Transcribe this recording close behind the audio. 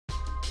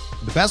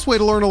The best way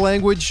to learn a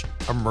language?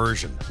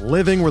 Immersion.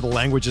 Living where the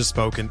language is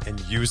spoken and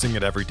using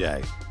it every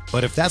day.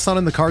 But if that's not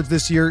in the cards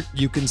this year,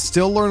 you can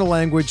still learn a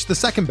language the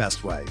second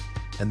best way,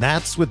 and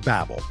that's with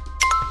Babbel.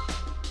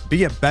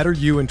 Be a better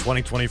you in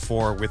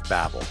 2024 with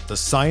Babbel, the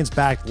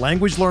science-backed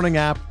language learning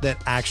app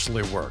that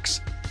actually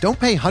works. Don't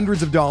pay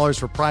hundreds of dollars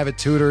for private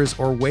tutors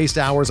or waste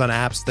hours on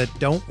apps that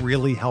don't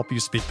really help you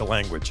speak the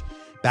language.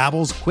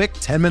 Babbel's quick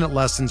 10-minute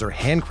lessons are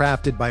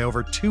handcrafted by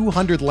over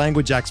 200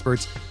 language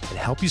experts and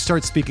help you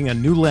start speaking a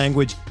new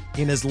language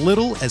in as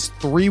little as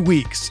 3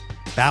 weeks.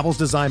 Babbel's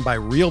designed by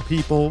real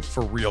people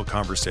for real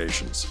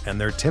conversations,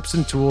 and their tips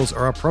and tools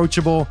are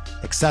approachable,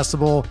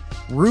 accessible,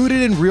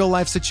 rooted in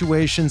real-life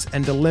situations,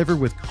 and delivered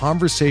with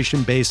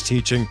conversation-based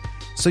teaching,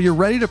 so you're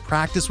ready to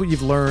practice what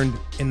you've learned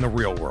in the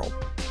real world.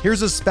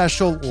 Here's a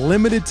special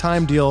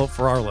limited-time deal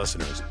for our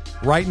listeners.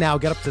 Right now,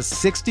 get up to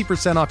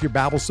 60% off your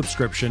Babbel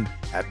subscription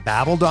at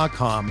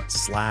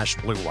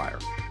babbel.com/Blue Wire.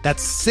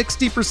 That's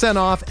 60%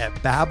 off at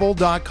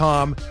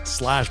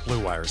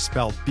babbel.com/Blue Wire,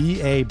 spelled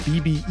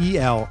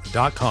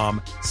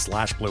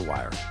BABBEL.com/Blue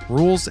Wire.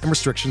 Rules and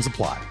restrictions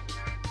apply.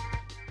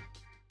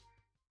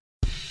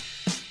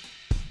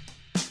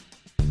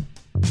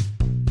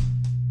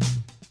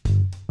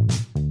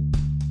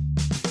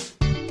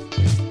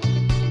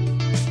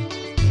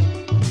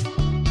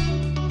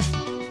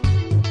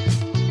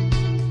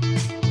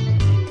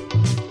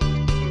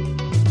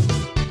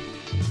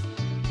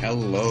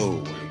 Hello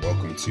and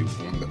welcome to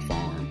On the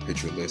Farm,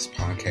 Pitcher List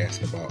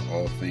podcast about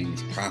all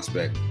things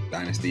prospect,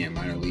 dynasty, and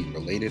minor league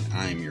related.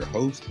 I am your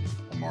host,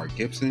 Amar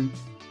Gibson.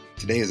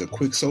 Today is a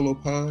quick solo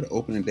pod.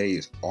 Opening day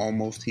is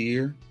almost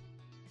here.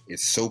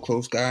 It's so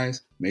close,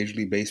 guys. Major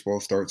League Baseball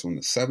starts on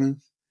the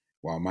 7th,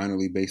 while minor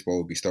league baseball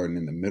will be starting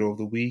in the middle of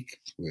the week,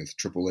 with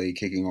AAA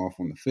kicking off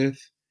on the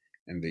 5th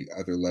and the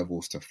other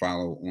levels to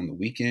follow on the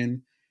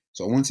weekend.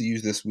 So I want to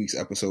use this week's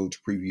episode to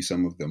preview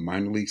some of the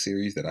minor league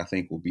series that I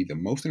think will be the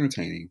most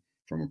entertaining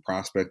from a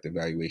prospect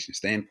evaluation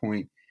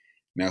standpoint.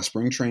 Now,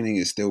 spring training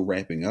is still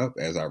wrapping up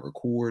as I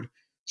record,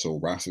 so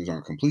rosters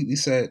aren't completely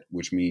set,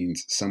 which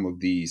means some of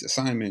these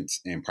assignments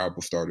and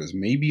probable starters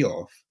may be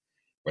off,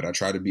 but I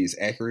try to be as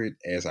accurate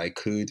as I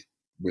could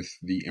with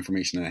the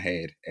information I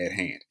had at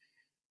hand.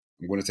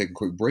 I'm going to take a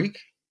quick break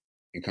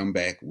and come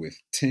back with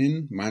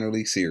 10 minor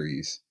league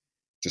series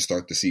to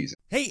start the season.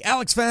 Hey,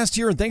 Alex Fast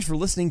here, and thanks for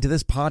listening to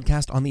this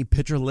podcast on the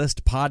Pitcher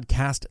List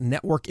Podcast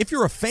Network. If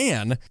you're a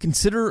fan,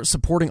 consider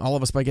supporting all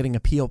of us by getting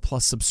a PL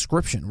Plus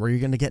subscription, where you're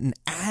going to get an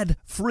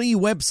ad-free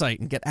website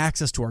and get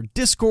access to our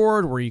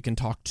Discord, where you can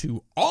talk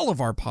to all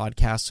of our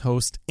podcast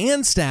hosts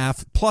and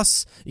staff.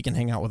 Plus, you can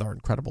hang out with our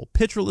incredible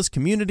Pitcher List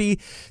community.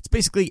 It's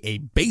basically a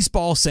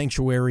baseball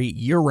sanctuary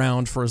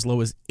year-round for as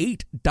low as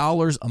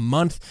 $8 a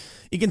month.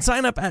 You can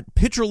sign up at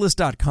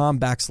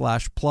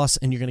pitcherlist.com/plus,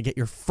 and you're going to get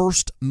your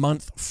first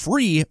month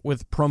free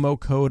with promo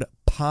code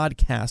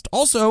podcast.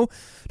 Also,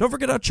 don't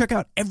forget to check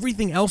out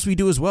everything else we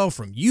do as well,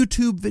 from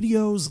YouTube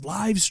videos,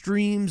 live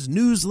streams,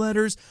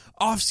 newsletters,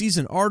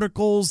 off-season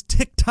articles,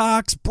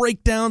 TikToks,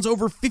 breakdowns,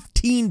 over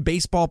 15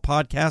 baseball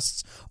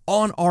podcasts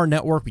on our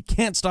network. We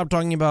can't stop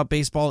talking about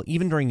baseball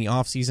even during the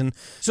off-season.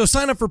 So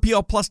sign up for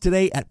PL Plus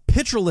today at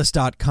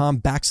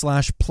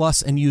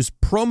pitcherlist.com/plus and use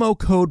promo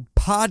code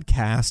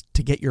podcast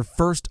to get your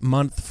first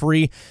month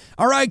free.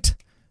 All right.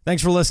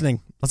 Thanks for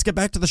listening. Let's get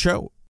back to the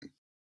show.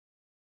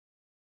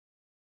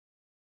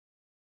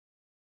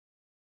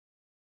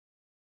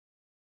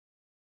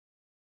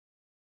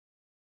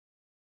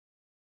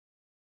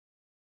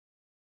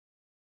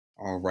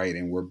 All right,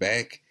 and we're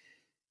back.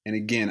 And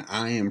again,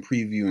 I am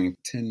previewing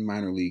 10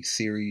 minor league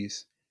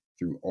series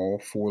through all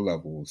 4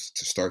 levels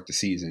to start the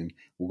season.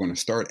 We're going to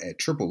start at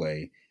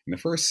AAA. And the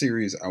first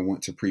series I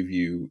want to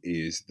preview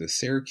is the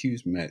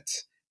Syracuse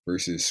Mets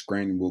versus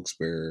Scranton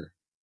Wilkes-Barre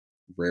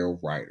Rail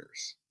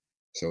Riders.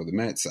 So the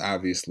Mets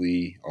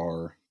obviously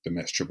are the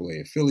Mets AAA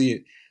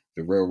affiliate.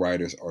 The Rail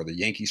Riders are the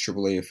Yankees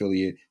AAA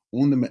affiliate.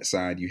 On the Mets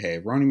side, you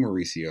have Ronnie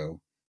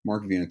Mauricio,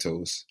 Mark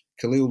Vientos,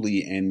 Khalil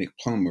Lee, and Nick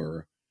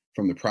Plummer.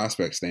 From the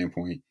prospect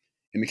standpoint,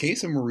 in the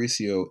case of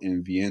Mauricio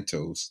and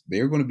Vientos,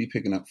 they're going to be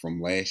picking up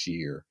from last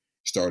year,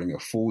 starting a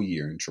full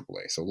year in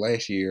AAA. So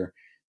last year,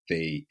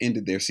 they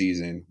ended their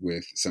season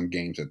with some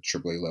games at the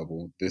AAA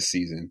level. This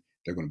season,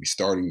 they're going to be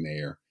starting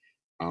there.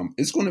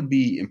 It's going to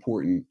be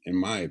important, in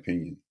my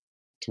opinion,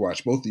 to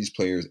watch both these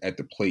players at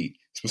the plate,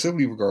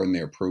 specifically regarding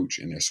their approach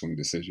and their swing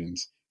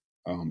decisions.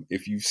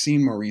 If you've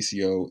seen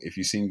Mauricio, if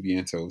you've seen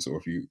Vientos, or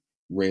if you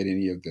read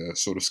any of the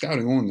sort of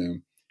scouting on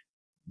them,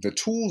 the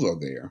tools are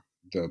there,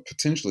 the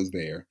potential is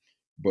there,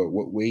 but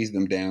what weighs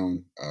them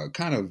down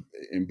kind of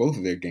in both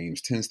of their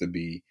games tends to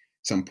be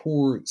some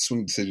poor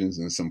swing decisions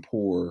and some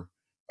poor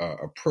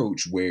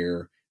approach,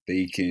 where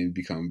they can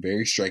become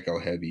very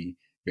strikeout heavy,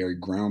 very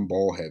ground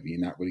ball heavy,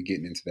 and not really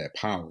getting into that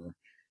power.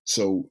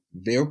 So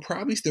they're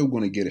probably still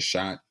going to get a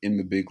shot in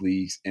the big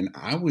leagues, and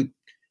I would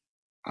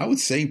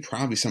say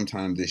probably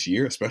sometime this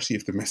year, especially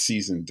if the Mets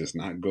season does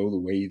not go the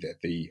way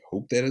that they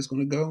hope that it's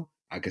going to go.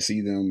 I could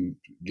see them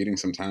getting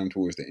some time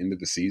towards the end of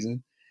the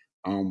season.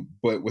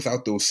 But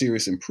without those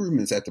serious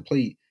improvements at the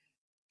plate,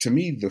 to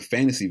me, the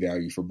fantasy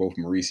value for both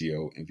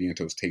Mauricio and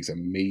Vientos takes a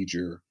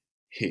major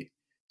hit.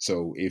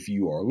 So if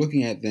you are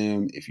looking at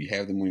them, if you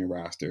have them on your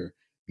roster,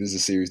 this is a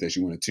series that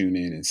you want to tune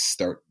in and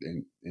start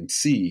and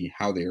see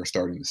how they are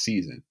starting the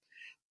season.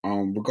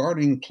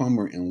 Regarding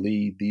Plummer and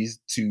Lee, these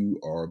two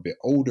are a bit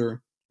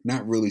older,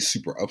 not really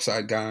super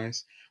upside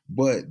guys,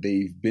 but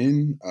they've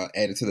been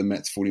added to the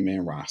Mets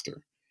 40-man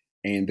roster,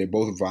 and they're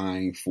both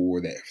vying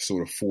for that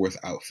sort of fourth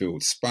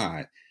outfield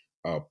spot.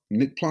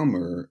 Nick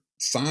Plummer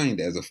signed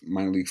as a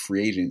minor league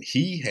free agent.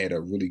 He had a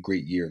really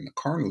great year in the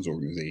Cardinals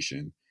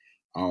organization.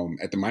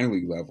 At the minor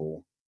league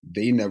level,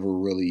 they never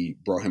really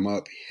brought him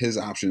up. His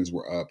options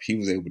were up. He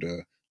was able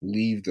to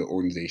leave the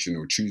organization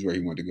or choose where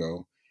he wanted to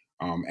go.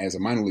 As a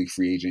minor league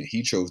free agent,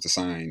 he chose to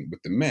sign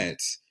with the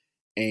Mets,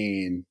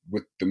 and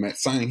with the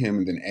Mets signing him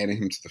and then adding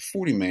him to the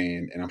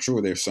 40-man, and I'm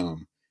sure there's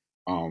some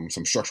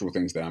structural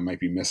things that I might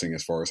be missing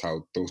as far as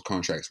how those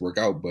contracts work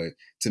out. But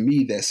to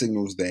me, that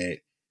signals that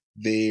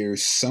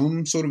there's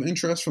some sort of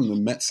interest from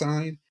the Mets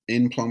side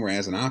in Plummer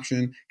as an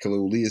option.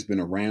 Khalil Lee has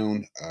been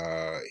around.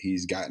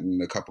 He's gotten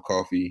a cup of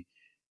coffee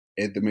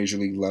at the major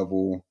league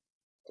level.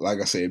 Like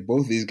I said,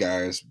 both these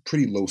guys,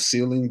 pretty low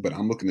ceiling, but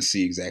I'm looking to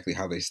see exactly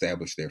how they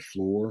establish their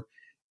floor.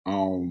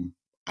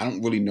 I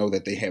don't really know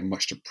that they have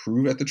much to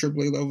prove at the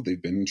AAA level.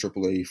 They've been in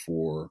AAA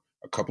for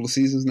a couple of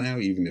seasons now,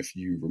 even if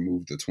you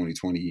remove the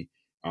 2020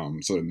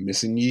 sort of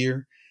missing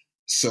year.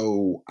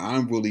 So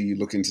I'm really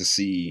looking to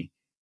see,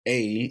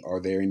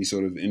 are there any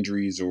sort of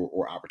injuries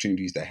or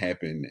opportunities that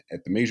happen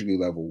at the major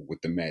league level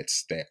with the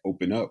Mets that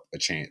open up a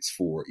chance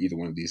for either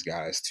one of these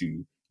guys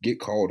to get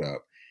called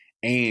up?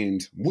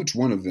 And which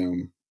one of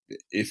them,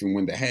 if and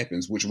when that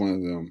happens, which one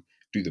of them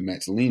do the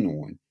Mets lean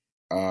on?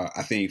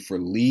 I think for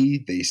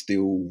Lee, there's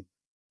still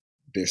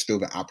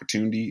the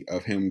opportunity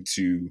of him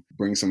to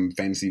bring some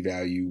fantasy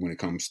value when it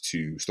comes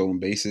to stolen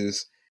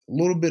bases. A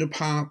little bit of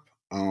pop,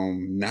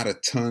 not a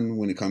ton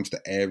when it comes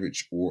to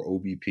average or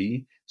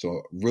OBP.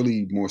 So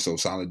really more so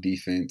solid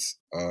defense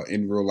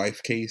in real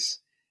life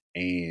case.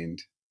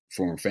 And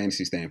from a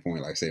fantasy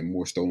standpoint, like I said,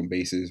 more stolen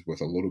bases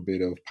with a little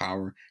bit of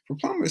power. For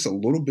Plummer, it's a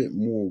little bit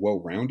more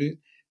well-rounded,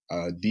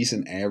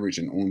 decent average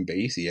and on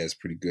base. He has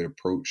pretty good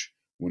approach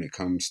when it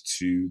comes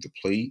to the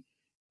plate.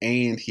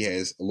 And he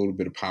has a little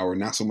bit of power,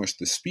 not so much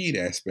the speed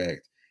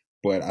aspect,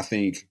 but I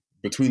think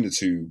between the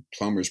two,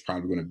 Plummer is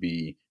probably going to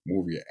be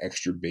more of your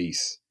extra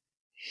base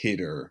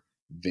hitter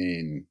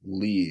than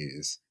Lee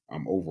is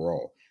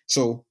overall.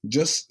 So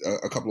just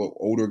a couple of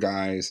older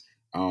guys.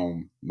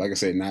 Like I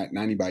said, not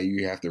anybody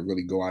you have to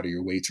really go out of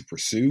your way to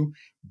pursue,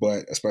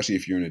 but especially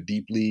if you're in a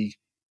deep league,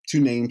 two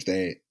names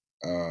that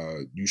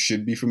you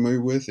should be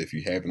familiar with if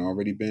you haven't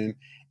already been.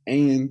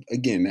 And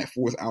again, that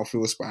fourth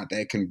outfield spot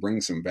that can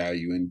bring some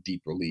value in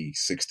deeper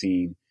leagues,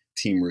 16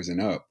 teamers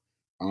and up,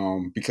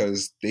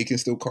 because they can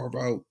still carve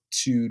out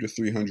 200 to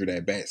 300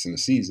 at bats in a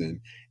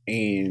season.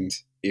 And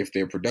if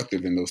they're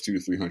productive in those 200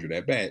 to 300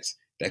 at bats,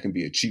 that can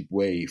be a cheap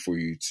way for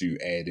you to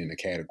add in a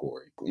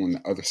category. On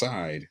the other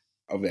side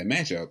of that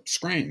matchup,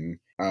 Scranton,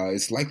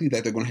 it's likely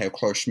that they're going to have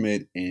Clarke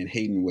Schmidt and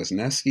Hayden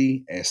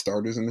Wesneski as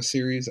starters in the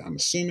series, I'm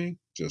assuming,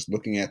 just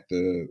looking at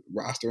the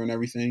roster and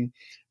everything.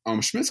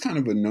 Schmidt's kind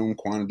of a known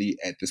quantity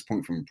at this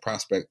point from a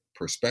prospect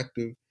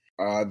perspective.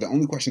 The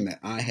only question that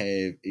I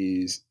have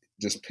is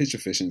just pitch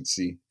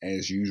efficiency,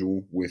 as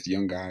usual with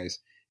young guys.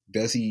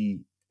 Does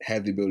he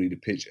have the ability to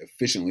pitch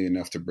efficiently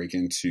enough to break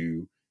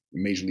into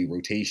major league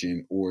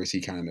rotation, or is he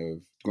kind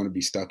of going to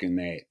be stuck in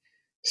that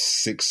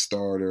sixth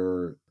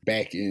starter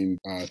back end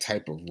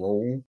type of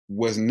role?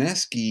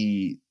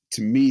 Wesneski,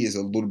 to me, is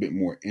a little bit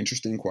more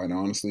interesting, quite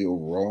honestly,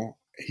 overall.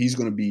 He's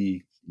going to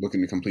be looking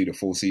to complete a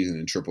full season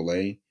in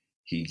AAA.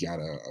 He got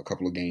a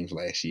couple of games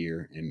last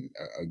year, and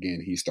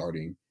again, he's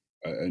starting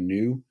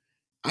anew.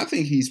 I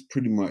think he's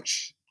pretty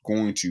much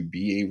going to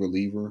be a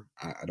reliever.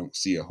 I don't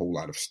see a whole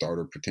lot of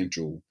starter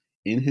potential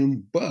in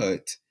him,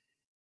 but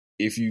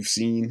if you've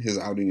seen his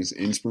outings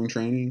in spring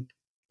training,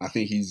 I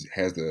think he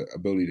has the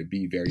ability to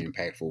be very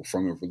impactful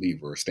from a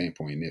reliever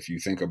standpoint. And if you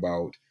think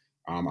about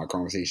our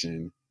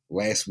conversation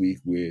last week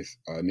with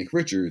Nick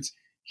Richards,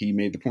 he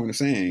made the point of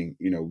saying,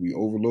 we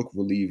overlook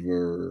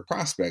reliever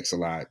prospects a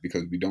lot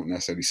because we don't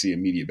necessarily see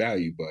immediate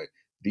value, but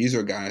these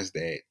are guys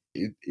that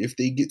if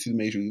they get to the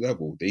major league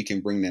level, they can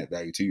bring that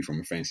value to you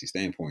from a fantasy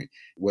standpoint.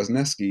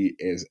 Wesneski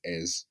is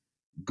as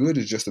good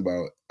as just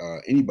about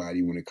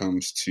anybody when it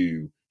comes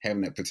to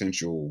having that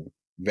potential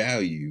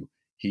value.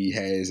 He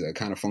has a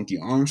kind of funky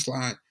arm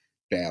slot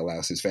that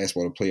allows his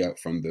fastball to play up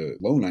from the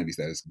low 90s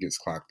that gets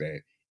clocked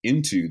at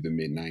into the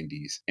mid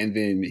 90s. And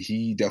then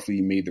he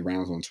definitely made the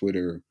rounds on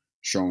Twitter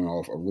showing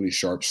off a really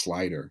sharp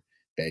slider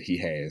that he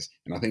has.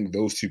 And I think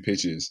those two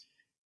pitches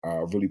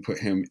really put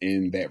him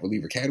in that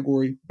reliever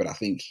category. But I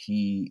think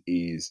he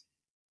is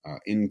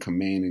in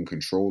command and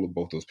control of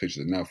both those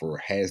pitches enough, or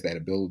has that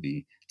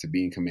ability to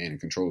be in command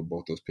and control of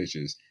both those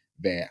pitches,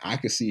 that I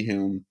could see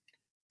him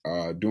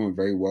doing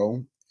very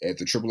well at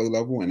the AAA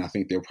level. And I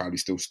think they'll probably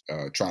still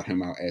trot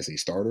him out as a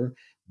starter.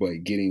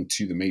 But getting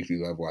to the major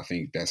league level, I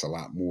think that's a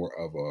lot more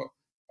of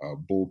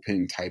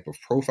bullpen type of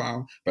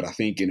profile, but I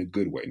think in a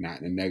good way, not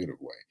in a negative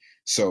way.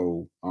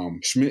 So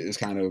Schmidt is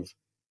kind of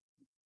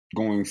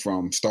going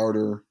from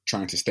starter,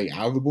 trying to stay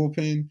out of the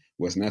bullpen.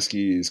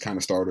 Wesneski is kind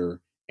of starter,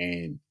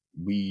 and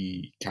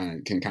we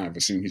can kind of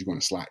assume he's going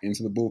to slot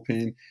into the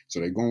bullpen. So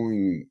they're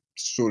going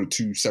sort of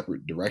two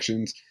separate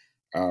directions.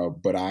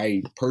 But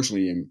I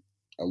personally am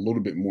a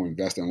little bit more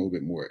invested, a little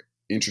bit more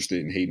interested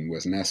in Hayden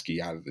Wesneski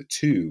out of the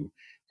two.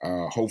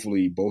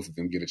 Hopefully both of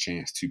them get a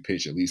chance to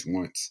pitch at least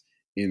once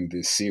in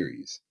this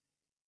series.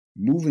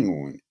 Moving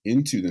on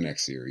into the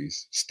next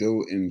series,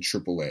 still in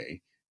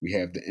AAA, we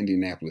have the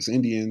Indianapolis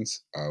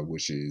Indians,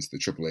 which is the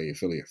AAA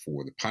affiliate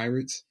for the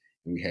Pirates.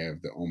 And we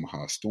have the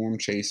Omaha Storm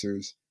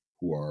Chasers,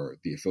 who are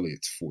the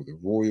affiliates for the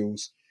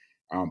Royals.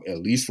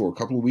 At least for a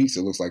couple of weeks,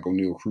 it looks like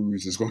O'Neal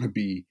Cruz is going to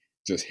be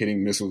just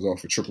hitting missiles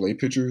off of AAA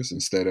pitchers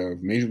instead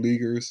of major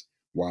leaguers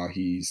while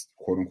he's,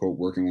 quote unquote,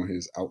 working on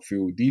his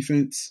outfield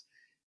defense.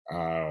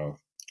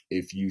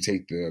 If you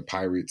take the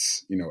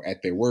Pirates,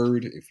 at their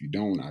word, if you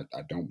don't,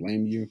 I don't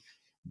blame you.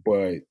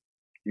 But,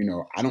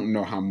 I don't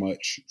know how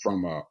much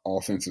from an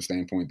offensive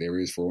standpoint there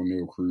is for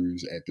O'Neal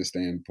Cruz at this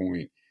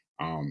standpoint.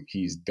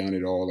 He's done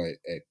it all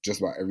at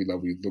just about every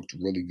level. He looked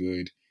really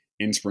good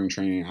in spring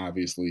training,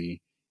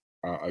 obviously,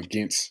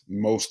 against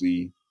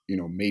mostly,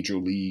 major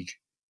league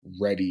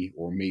ready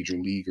or major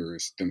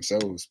leaguers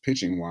themselves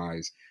pitching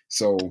wise.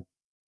 So,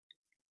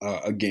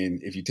 again,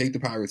 if you take the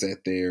Pirates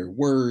at their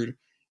word,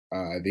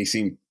 they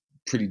seem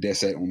pretty dead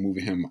set on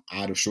moving him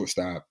out of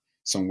shortstop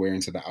somewhere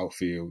into the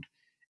outfield.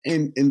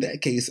 And in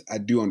that case, I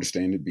do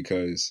understand it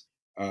because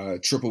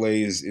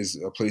AAA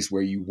is a place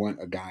where you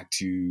want a guy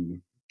to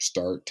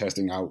start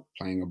testing out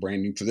playing a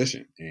brand new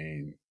position.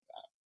 And I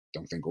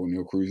don't think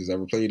O'Neal Cruz has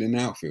ever played in the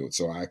outfield.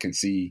 So I can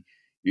see,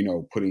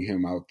 putting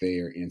him out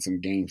there in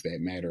some games that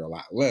matter a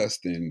lot less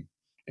than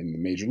in the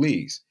major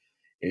leagues.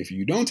 If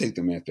you don't take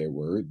them at their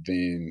word,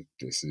 then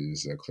this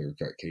is a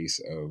clear-cut case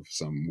of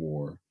some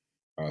more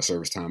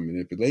service time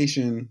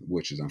manipulation,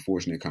 which is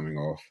unfortunate coming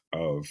off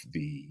of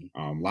the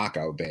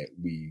lockout that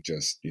we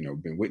just,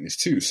 been witness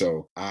to.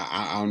 So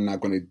I'm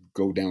not going to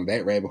go down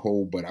that rabbit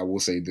hole, but I will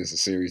say this is a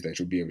series that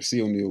you'll be able to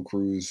see O'Neal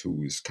Cruz,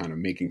 who is kind of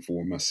making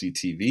for must-see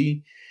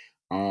TV.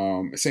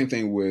 Same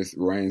thing with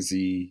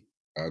Roansy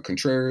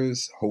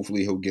Contreras.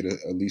 Hopefully he'll get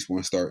at least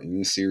one start in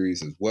this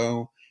series as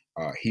well.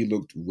 He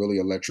looked really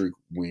electric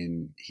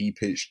when he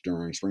pitched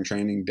during spring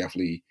training.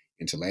 Definitely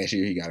into last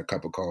year, he got a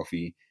cup of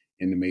coffee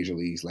in the major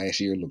leagues. Last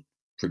year looked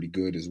pretty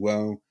good as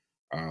well.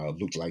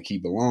 Looked like he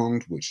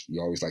belonged, which you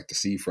always like to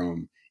see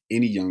from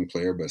any young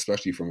player, but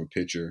especially from a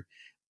pitcher.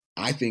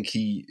 I think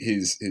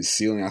his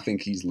ceiling, I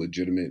think he's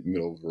legitimate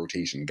middle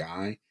rotation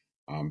guy.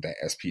 That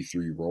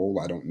SP3 role,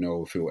 I don't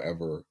know if he'll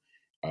ever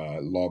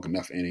log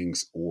enough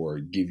innings or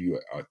give you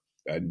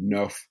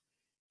enough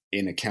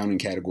in a counting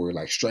category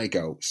like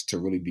strikeouts to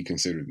really be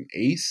considered an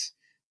ace.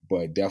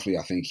 But definitely,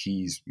 I think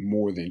he's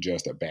more than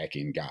just a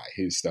back-end guy.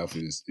 His stuff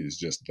is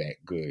just that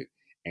good.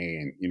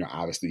 And,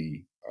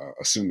 obviously,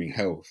 assuming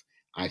health,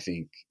 I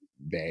think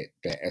that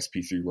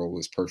SP3 role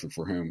is perfect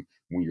for him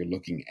when you're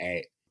looking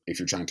at, if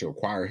you're trying to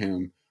acquire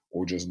him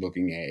or just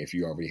looking at if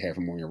you already have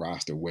him on your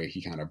roster where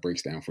he kind of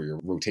breaks down for your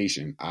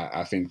rotation.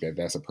 I think that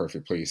that's a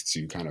perfect place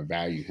to kind of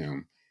value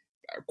him.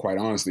 Quite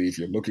honestly, if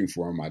you're looking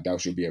for him, I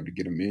doubt you'll be able to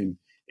get him in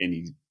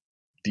any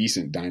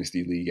decent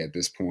dynasty league at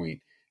this point.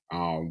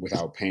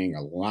 Without paying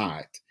a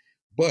lot,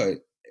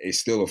 but it's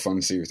still a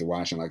fun series to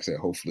watch. And like I said,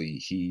 hopefully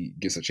he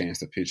gets a chance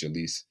to pitch at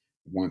least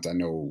once. I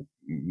know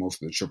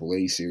most of the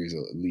AAA series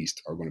at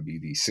least are going to be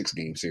the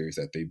 6-game series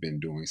that they've been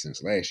doing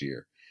since last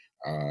year.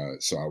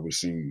 So I would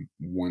assume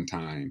one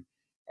time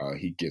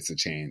he gets a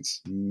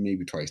chance,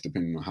 maybe twice,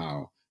 depending on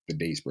how the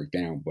days break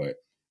down. But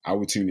I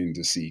would tune in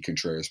to see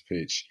Contreras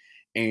pitch.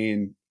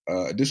 And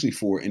additionally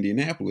for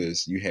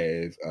Indianapolis, you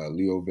have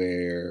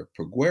Liover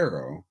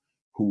Peguero,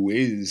 who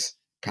is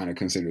kind of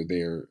considered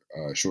their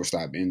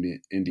shortstop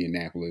in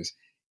Indianapolis.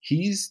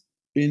 He's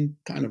been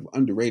kind of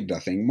underrated, I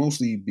think,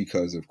 mostly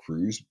because of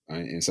Cruz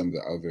and some of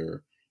the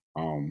other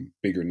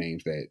bigger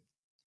names that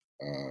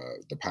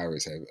the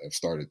Pirates have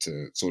started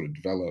to sort of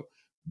develop.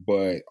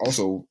 But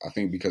also, I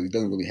think because he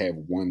doesn't really have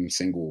one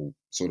single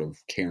sort of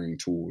carrying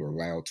tool or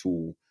loud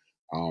tool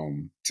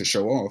to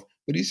show off,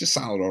 but he's just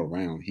solid all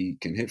around. He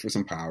can hit for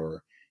some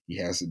power. He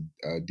has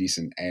a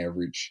decent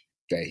average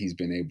that he's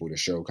been able to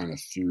show kind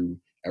of through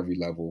every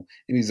level.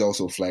 And he's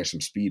also flashed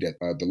some speed at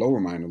the lower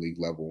minor league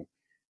level.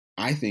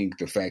 I think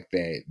the fact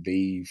that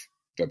the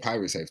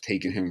Pirates have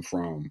taken him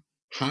from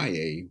high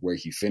A, where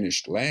he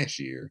finished last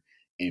year,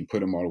 and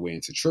put him all the way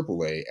into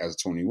AAA as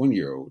a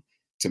 21-year-old,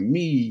 to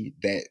me,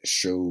 that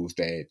shows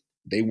that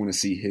they want to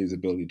see his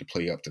ability to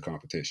play up to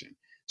competition.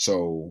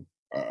 So,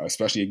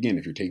 especially again,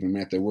 if you're taking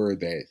them at their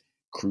word that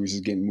Cruz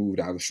is getting moved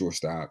out of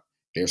shortstop,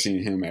 they're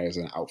seeing him as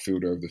an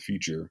outfielder of the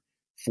future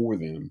for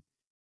them.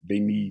 They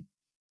need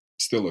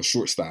still a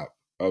shortstop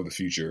of the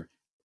future.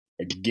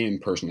 Again,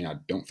 personally, I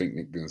don't think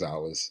Nick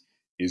Gonzalez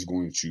is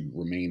going to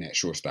remain at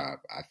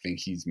shortstop. I think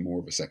he's more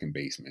of a second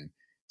baseman.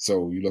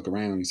 So you look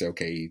around and you say,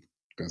 okay,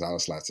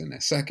 Gonzalez slots in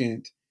at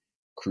second.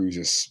 Cruz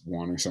is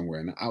wandering somewhere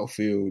in the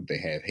outfield. They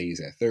have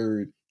Hayes at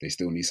third. They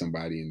still need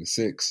somebody in the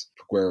sixth.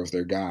 Peguero's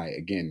their guy.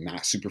 Again,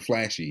 not super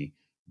flashy,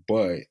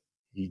 but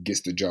he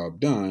gets the job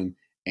done.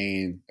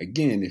 And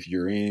again, if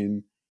you're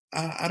in,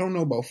 I don't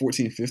know about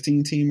 14,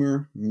 15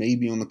 teamer,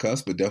 maybe on the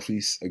cusp, but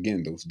definitely,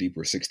 again, those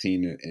deeper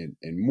 16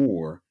 and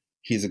more,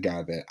 he's a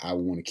guy that I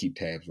want to keep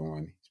tabs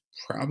on.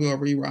 He's probably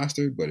already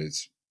rostered, but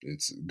it's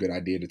a good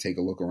idea to take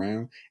a look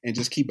around and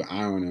just keep an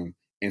eye on him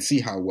and see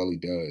how well he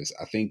does.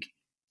 I think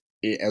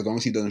as long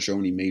as he doesn't show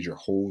any major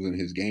holes in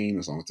his game,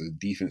 as long as the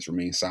defense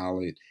remains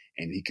solid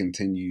and he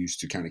continues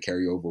to kind of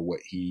carry over what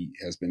he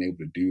has been able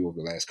to do over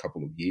the last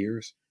couple of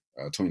years,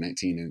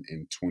 2019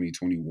 and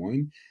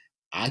 2021,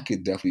 I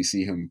could definitely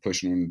see him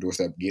pushing on the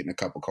doorstep, getting a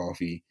cup of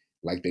coffee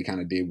like they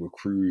kind of did with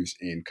Cruz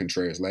and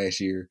Contreras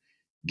last year,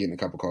 getting a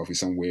cup of coffee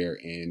somewhere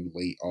in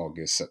late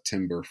August,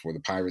 September for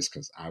the Pirates,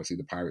 because obviously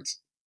the Pirates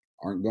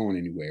aren't going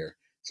anywhere.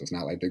 So it's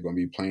not like they're going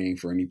to be playing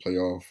for any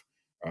playoff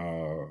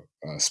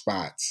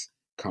spots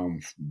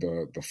come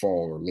the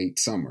fall or late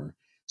summer.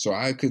 So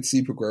I could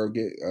see Peguero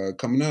get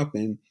coming up,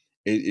 and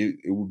it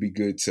would be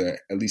good to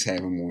at least have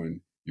him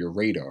on your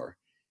radar.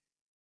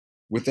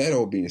 With that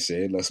all being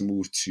said, let's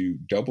move to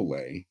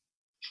Double-A.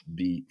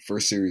 The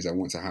first series I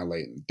want to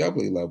highlight in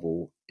Double-A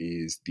level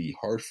is the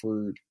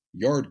Hartford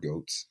Yard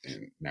Goats,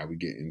 and now we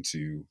get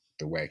into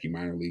the wacky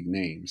minor league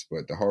names,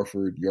 but the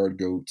Hartford Yard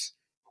Goats,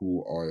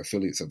 who are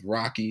affiliates of the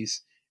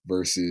Rockies,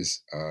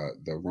 versus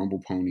the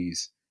Rumble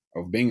Ponies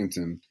of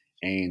Binghamton.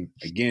 And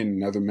again,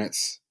 another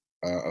Mets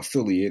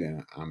affiliate,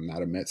 and I'm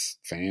not a Mets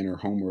fan or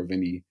homer of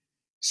any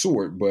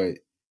sort, but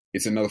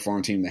it's another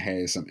farm team that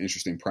has some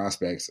interesting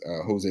prospects.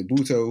 Jose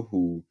Butto,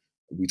 who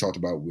we talked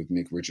about with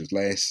Nick Richards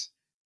last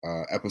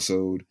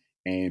episode,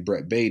 and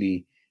Brett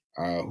Beatty,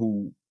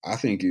 who I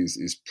think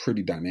is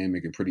pretty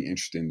dynamic and pretty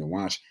interesting to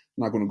watch.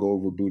 I'm not going to go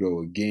over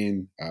Butto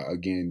again.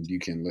 Again, you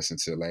can listen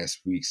to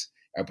last week's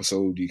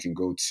episode. You can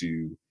go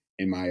to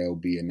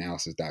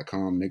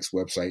milbanalysis.com, Nick's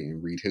website,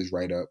 and read his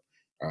write-up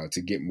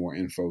to get more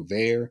info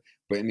there.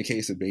 But in the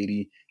case of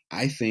Beatty,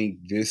 I think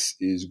this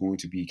is going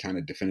to be kind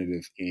of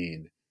definitive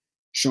in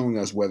showing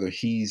us whether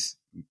he's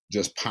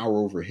just power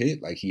over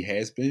hit like he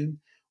has been,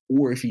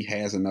 or if he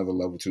has another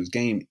level to his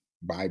game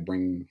by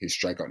bringing his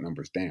strikeout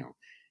numbers down.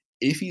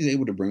 If he's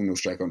able to bring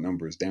those strikeout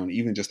numbers down,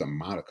 even just a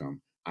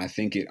modicum, I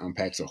think it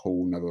unpacks a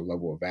whole nother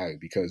level of value,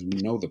 because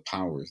we know the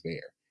power is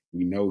there.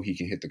 We know he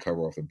can hit the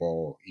cover off the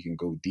ball. He can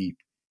go deep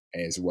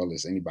as well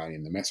as anybody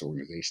in the Mets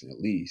organization, at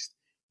least.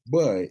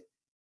 But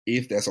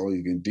if that's all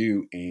he's going to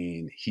do,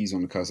 and he's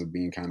on the cusp of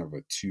being kind of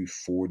a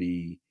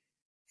 240,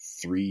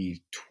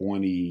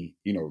 320,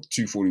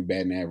 240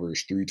 batting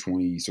average,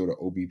 320 sort of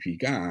OBP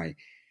guy,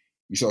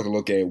 you start to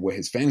look at what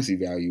his fantasy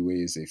value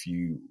is if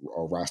you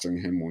are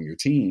rostering him on your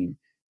team.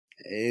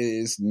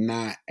 Is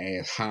not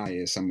as high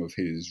as some of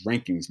his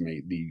rankings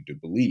may lead you to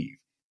believe.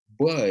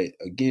 But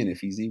again, if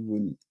he's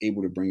even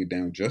able to bring it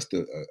down just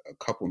a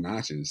couple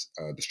notches,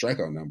 the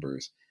strikeout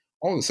numbers,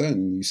 all of a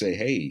sudden you say,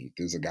 hey,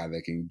 there's a guy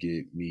that can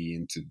get me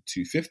into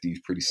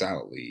 250s pretty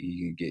solidly. He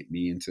can get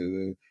me into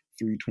the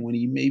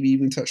 320, maybe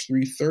even touch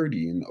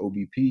 330 in the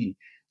OBP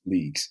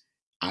leagues.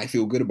 I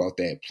feel good about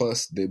that.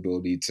 Plus the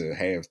ability to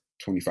have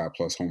 25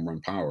 plus home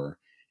run power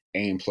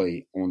and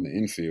play on the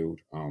infield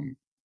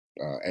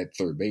at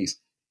third base.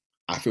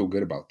 I feel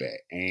good about that.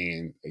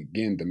 And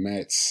again, the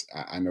Mets,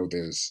 I know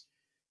there's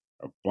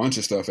a bunch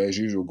of stuff as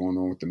usual going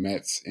on with the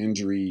Mets,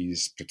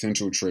 injuries,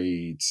 potential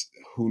trades,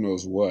 who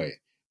knows what.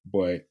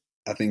 But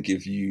I think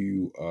if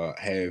you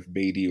have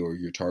Beatty or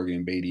you're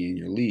targeting Beatty in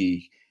your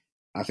league,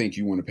 I think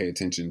you want to pay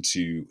attention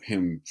to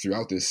him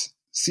throughout this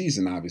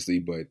season, obviously,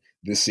 but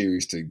this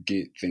series to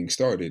get things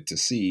started to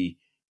see,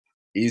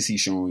 is he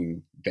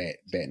showing that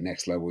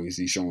next level? Is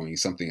he showing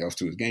something else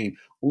to his game?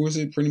 Or is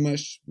it pretty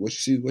much what you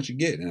see is what you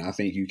get? And I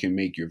think you can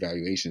make your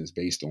valuations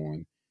based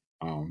on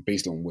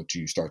what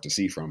you start to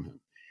see from him.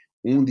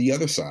 On the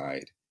other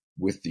side,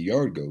 with the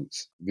Yard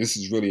Goats, this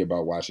is really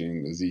about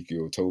watching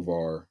Ezequiel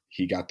Tovar.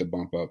 He got the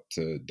bump up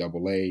to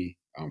Double-A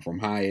from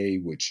High A,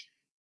 which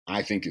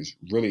I think is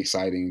really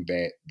exciting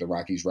that the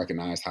Rockies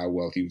recognized how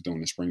well he was doing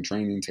in spring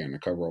training, tearing the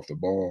cover off the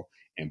ball,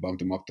 and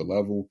bumped him up the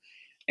level.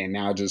 And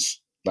now,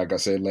 just like I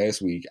said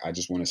last week, I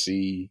just want to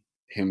see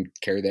him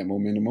carry that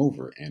momentum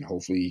over, and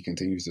hopefully he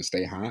continues to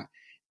stay hot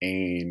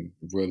and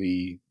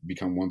really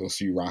become one of those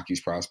few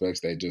Rockies prospects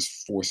that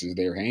just forces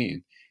their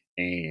hand,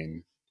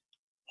 and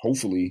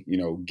hopefully,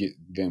 get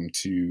them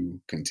to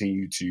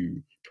continue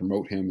to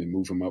promote him and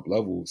move him up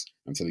levels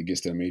until he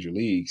gets to the major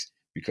leagues,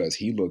 because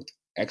he looked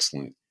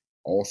excellent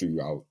all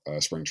throughout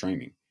spring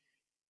training.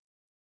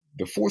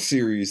 The fourth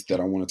series that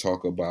I want to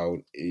talk about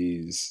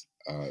is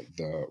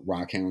the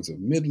Rockhounds of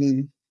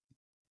Midland,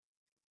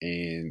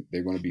 and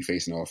they're going to be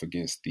facing off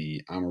against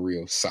the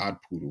Amarillo Sod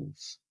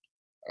Poodles,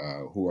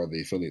 who are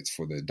the affiliates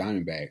for the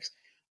Diamondbacks.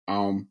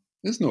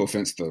 There's no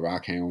offense to the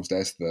Rockhounds.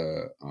 That's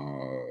the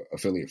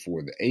affiliate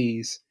for the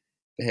A's.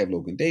 They have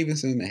Logan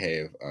Davidson. They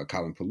have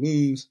Colin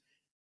Palouse.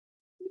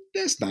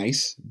 That's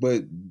nice,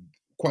 but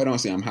quite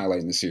honestly, I'm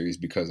highlighting the series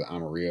because of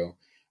Amarillo.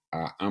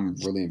 I'm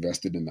really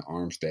invested in the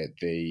arms that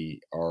they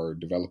are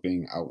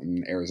developing out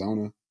in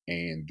Arizona.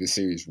 And this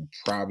series will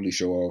probably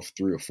show off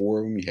 3 or 4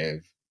 of them. You have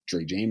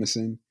Trey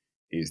Jameson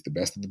is the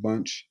best of the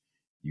bunch.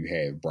 You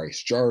have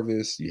Bryce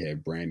Jarvis. You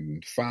have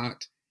Brandon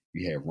Pfaadt.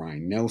 You have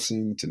Ryan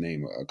Nelson, to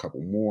name a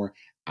couple more.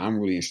 I'm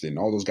really interested in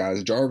all those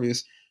guys.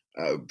 Jarvis,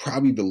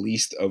 probably the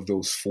least of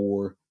those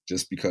 4,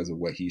 just because of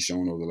what he's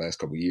shown over the last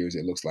couple of years.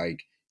 It looks like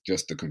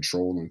just the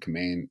control and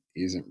command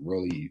isn't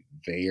really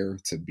there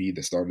to be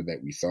the starter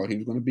that we thought he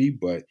was going to be.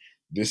 But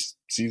this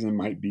season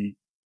might be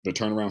the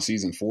turnaround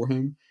season for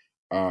him.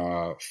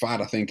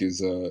 Pfaadt, I think,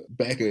 is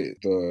back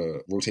at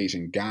the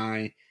rotation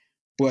guy,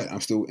 but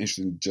I'm still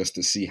interested just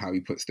to see how he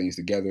puts things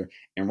together.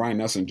 And Ryan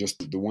Nelson, just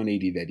the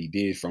 180 that he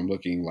did from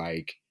looking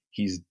like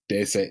he's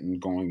dead set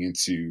and going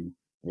into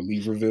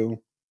relieverville,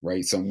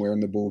 right, somewhere in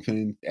the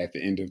bullpen at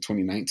the end of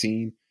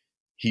 2019.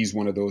 He's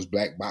one of those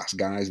black box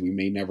guys. We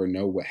may never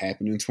know what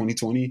happened in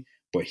 2020,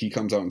 but he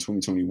comes out in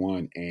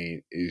 2021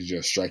 and is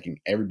just striking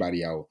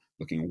everybody out,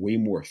 looking way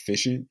more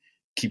efficient,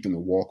 keeping the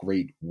walk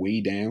rate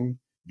way down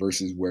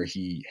versus where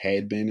he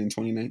had been in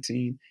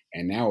 2019.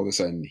 And now all of a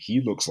sudden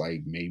he looks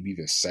like maybe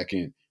the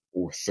second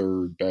or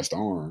third best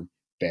arm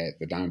that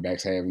the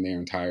Diamondbacks have in their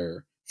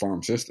entire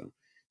farm system.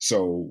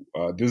 So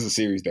this is a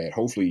series that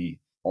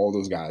hopefully all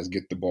those guys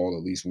get the ball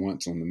at least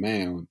once on the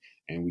mound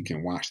and we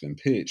can watch them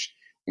pitch.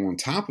 On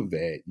top of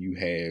that, you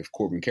have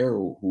Corbin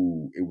Carroll,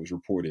 who it was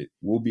reported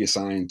will be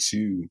assigned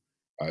to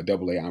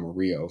Double-A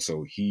Amarillo.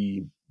 So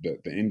the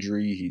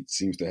injury, he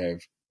seems to have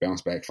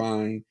bounced back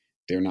fine.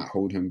 They're not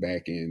holding him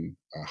back in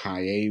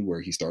High A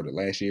where he started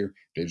last year.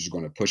 They're just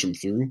going to push him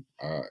through.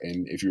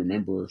 And if you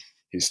remember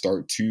his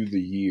start to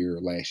the year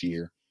last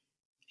year,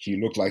 he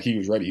looked like he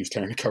was ready. He was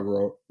tearing the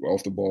cover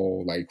off the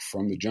ball like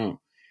from the jump.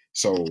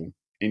 So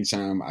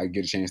anytime I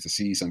get a chance to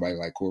see somebody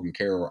like Corbin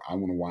Carroll, I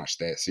want to watch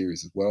that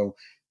series as well.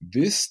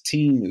 This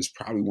team is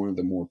probably one of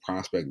the more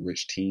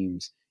prospect-rich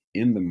teams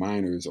in the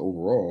minors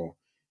overall.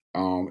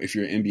 If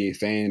you're an NBA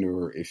fan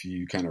or if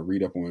you kind of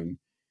read up on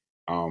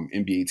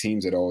NBA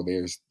teams at all,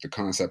 there's the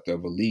concept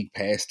of a league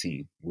pass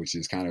team, which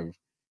is kind of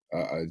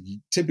a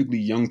typically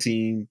young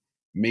team.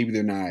 Maybe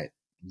they're not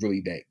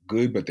really that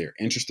good, but they're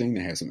interesting.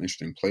 They have some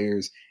interesting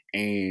players,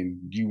 and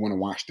you want to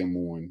watch them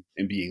on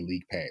NBA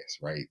League Pass,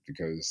 right?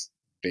 Because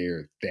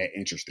they're that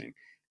interesting.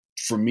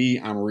 For me,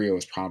 Amarillo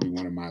is probably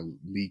one of my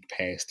league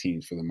pass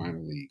teams for the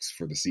minor leagues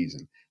for the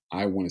season.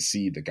 I want to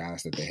see the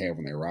guys that they have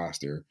on their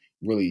roster,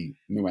 really,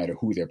 no matter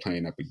who they're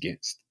playing up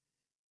against.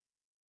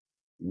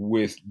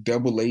 With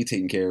Double-A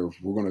taken care of,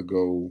 we're going to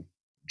go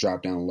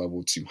drop down a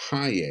level to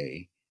High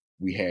A.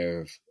 We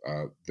have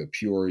the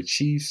Peoria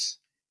Chiefs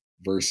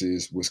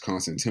versus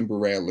Wisconsin Timber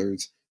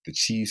Rattlers. The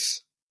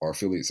Chiefs are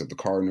affiliates of the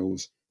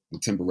Cardinals. The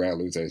Timber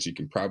Rattlers, as you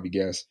can probably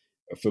guess,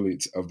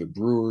 affiliates of the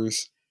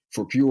Brewers.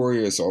 For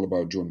Peoria, it's all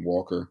about Jordan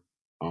Walker.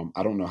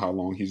 I don't know how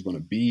long he's going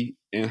to be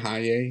in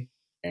High A,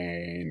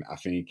 and I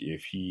think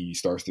if he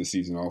starts the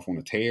season off on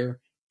a tear,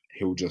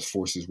 he'll just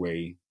force his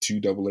way to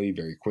Double-A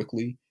very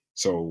quickly.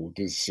 So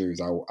this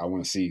series, I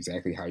want to see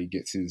exactly how he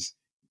gets his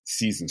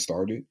season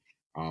started.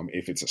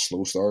 If it's a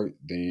slow start,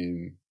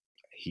 then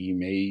he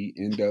may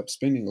end up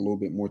spending a little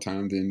bit more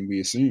time than we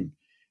assume.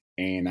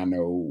 And I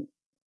know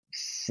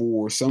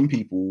for some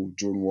people,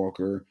 Jordan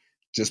Walker,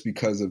 just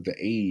because of the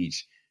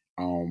age,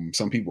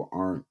 some people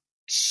aren't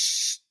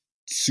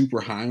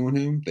super high on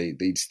him.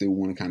 They still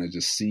want to kind of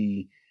just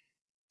see,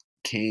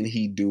 can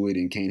he do it,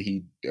 and can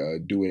he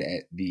do it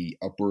at the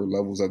upper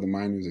levels of the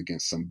minors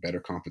against some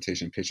better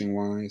competition pitching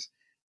wise.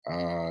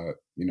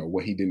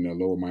 What he did in the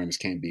lower minors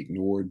can't be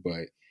ignored,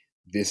 but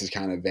this is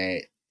kind of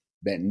that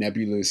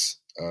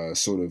nebulous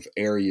sort of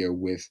area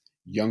with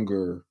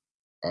younger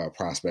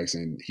prospects.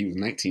 And he was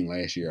 19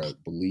 last year, I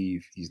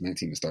believe. He's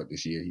 19 to start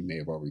this year. He may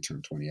have already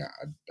turned 20.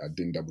 I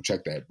didn't double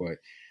check that, but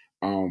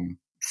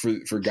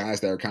for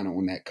guys that are kind of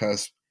on that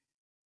cusp,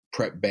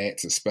 prep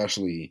bats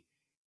especially,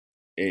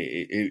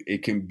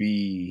 it can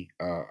be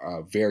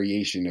a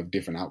variation of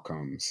different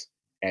outcomes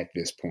at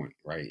this point,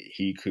 right?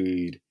 He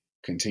could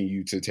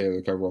continue to tear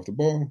the cover off the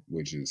ball,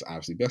 which is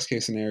obviously best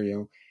case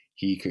scenario.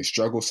 He could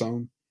struggle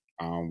some.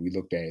 We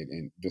looked at,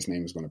 and this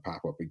name is going to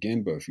pop up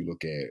again, but if you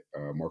look at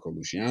Marco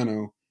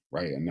Luciano,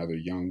 right, another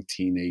young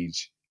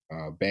teenage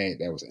bat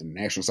that was a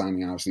national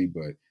signing, obviously,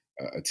 but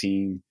a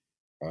team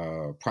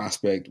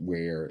prospect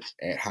where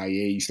at High A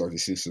you start to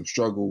see some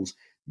struggles.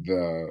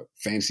 The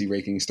fantasy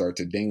rankings start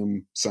to ding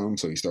him some,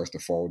 so he starts to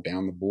fall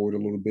down the board a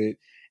little bit,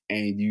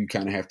 and you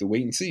kind of have to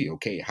wait and see,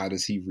 okay, how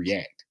does he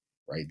react,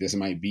 right? This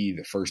might be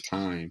the first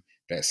time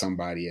that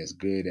somebody as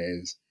good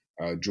as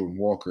Jordan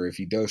Walker, if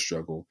he does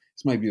struggle,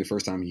 this might be the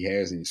first time he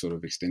has any sort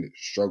of extended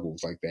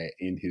struggles like that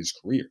in his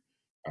career.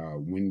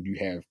 When you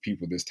have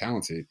people this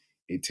talented,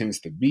 it tends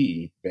to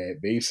be that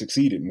they've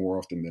succeeded more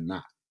often than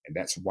not, and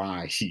that's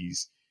why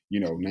he's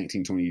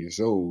 19, 20 years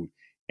old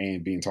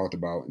and being talked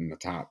about in the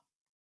top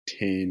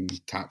 10,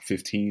 top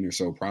 15 or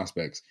so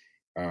prospects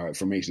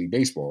from Major League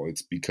Baseball.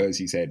 It's because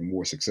he's had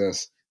more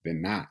success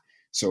than not.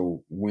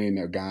 So when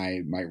a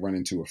guy might run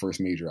into a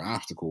first major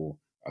obstacle,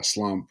 a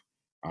slump,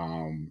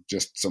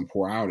 just some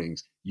poor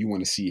outings. You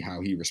want to see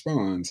how he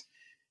responds.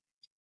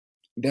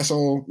 That's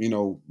all,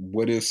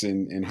 what ifs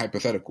and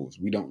hypotheticals.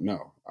 We don't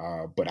know.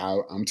 But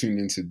I'm tuned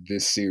into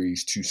this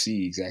series to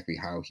see exactly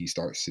how he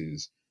starts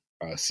his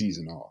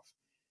season off.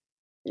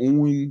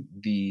 On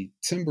the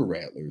Timber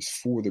Rattlers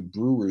for the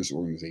Brewers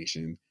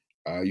organization,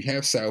 you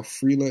have Sal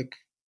Frelick,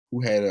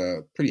 who had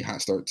a pretty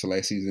hot start to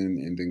last season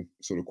and then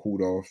sort of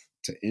cooled off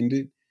to end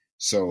it.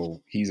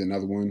 So he's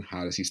another one.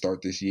 How does he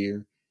start this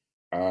year?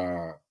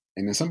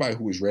 And then somebody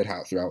who was red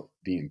hot throughout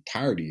the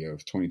entirety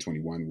of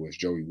 2021 was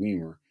Joey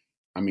Wiemer.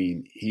 I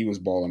mean, he was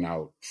balling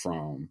out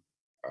from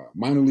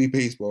minor league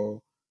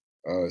baseball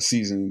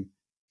season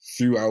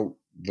throughout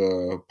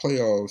the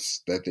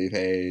playoffs that they've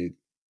had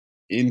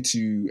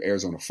into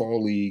Arizona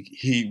Fall League.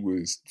 He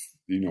was,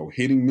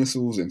 hitting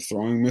missiles and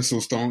throwing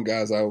missiles, throwing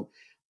guys out.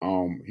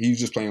 He was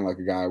just playing like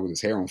a guy with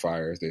his hair on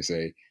fire, as they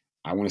say.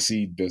 I want to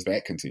see, does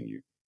that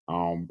continue?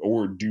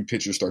 Or do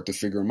pitchers start to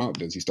figure him out?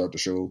 Does he start to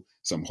show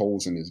some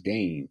holes in his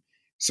game?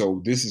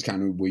 So this is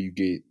kind of where you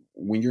get,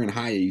 when you're in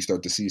high A, you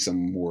start to see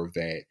some more of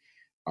that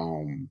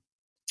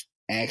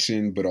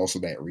action, but also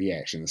that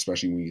reaction,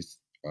 especially when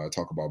you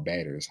talk about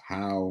batters.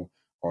 How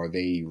are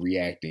they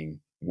reacting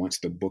once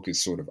the book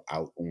is sort of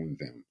out on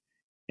them?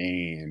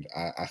 And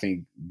I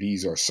think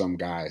these are some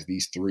guys,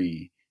 these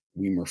three,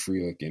 Wiemer,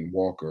 Frelick, and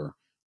Walker,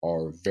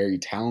 are very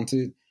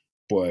talented,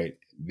 but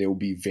they'll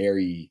be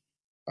very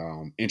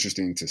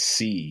interesting to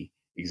see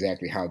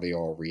exactly how they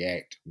all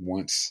react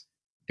once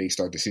they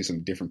start to see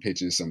some different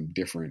pitches, some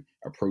different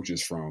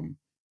approaches from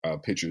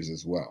pitchers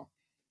as well.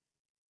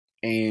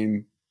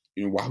 And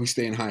while we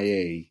stay in high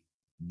A,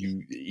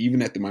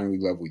 even at the minor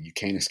league level, you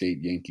can't escape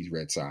Yankees,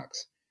 Red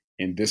Sox.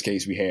 In this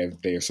case, we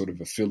have their sort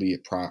of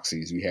affiliate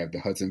proxies. We have the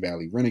Hudson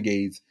Valley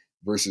Renegades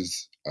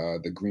versus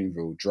the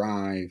Greenville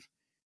Drive.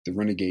 The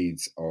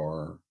Renegades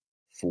are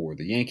for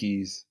the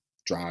Yankees,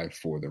 Drive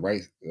for the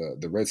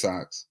Red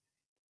Sox.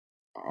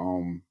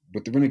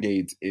 With the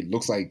Renegades, it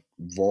looks like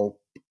Volpe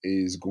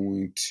is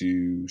going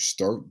to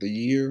start the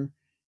year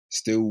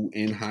still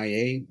in high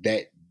A.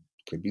 That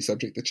could be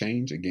subject to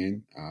change.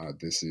 Again,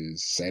 this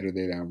is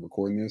Saturday that I'm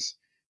recording this,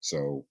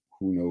 so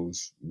who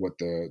knows what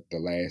the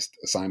last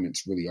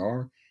assignments really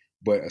are.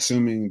 But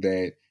assuming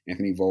that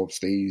Anthony Volpe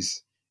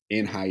stays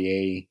in high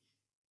A,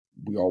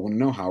 we all want to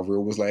know how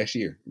real was last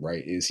year,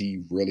 right? Is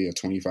he really a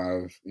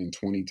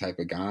 25-20 type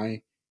of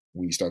guy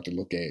when you start to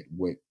look at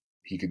what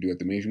he could do at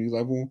the major league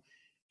level?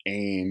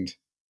 And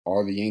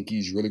are the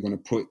Yankees really going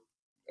to put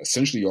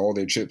essentially all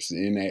their chips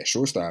in that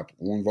shortstop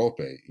on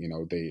Volpe?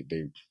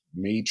 They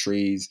made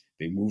trades,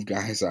 they moved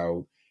guys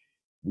out.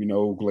 We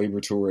know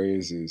Gleyber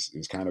Torres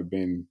is kind of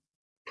been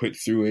put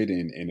through it,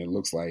 and it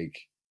looks like,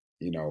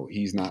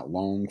 he's not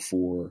long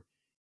for,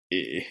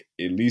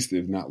 at least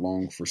if not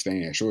long for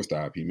staying at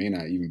shortstop. He may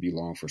not even be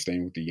long for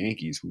staying with the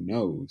Yankees. Who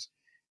knows?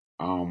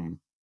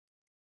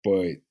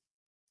 But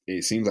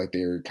it seems like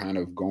they're kind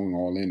of going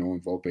all in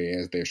on Volpe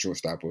as their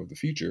shortstop of the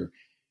future.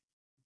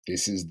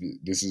 This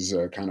is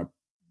a kind of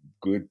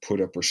good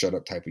put up or shut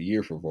up type of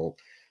year for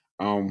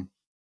Volpe.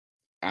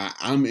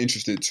 I'm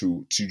interested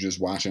to just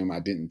watch him. I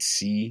didn't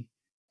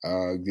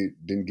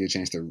get a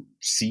chance to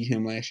see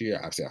him last year.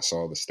 Obviously, I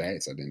saw the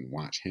stats. I didn't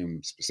watch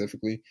him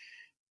specifically.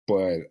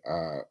 But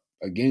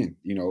again,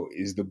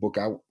 is the book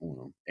out on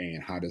him,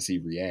 and how does he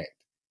react?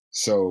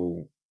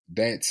 So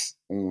that's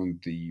on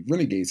the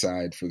Renegade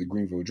side. For the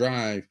Greenville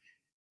Drive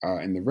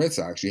and the Red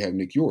Sox, you have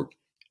Nick Yorke,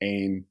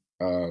 and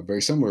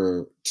very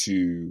similar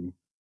to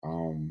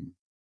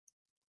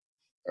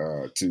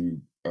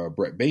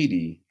Brett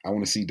Beatty. I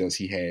want to see, does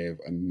he have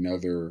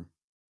another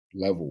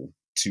level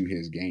to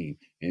his game?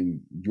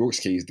 In York's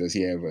case, does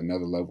he have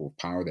another level of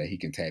power that he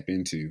can tap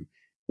into?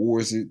 Or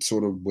is it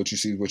sort of what you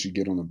see is what you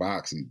get on the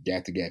box?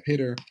 Gap-to-gap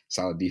hitter,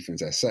 solid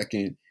defense at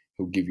second,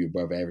 he'll give you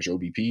above average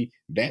OBP.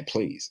 That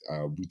plays.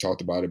 We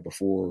talked about it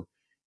before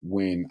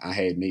when I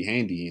had Nate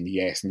Handy and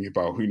he asked me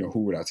about, who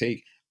would I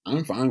take?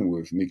 I'm fine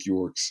with Nick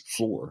Yorke's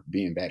floor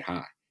being that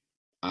high.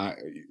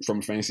 From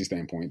a fantasy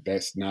standpoint,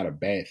 that's not a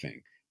bad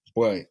thing.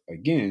 But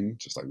again,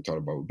 just like we talked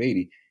about with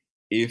Beatty,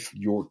 if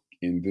Yorke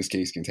in this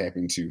case can tap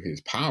into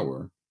his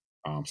power,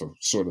 so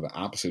sort of the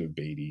opposite of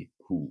Beatty,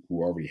 who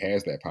already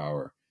has that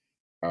power,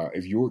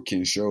 if Yorke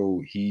can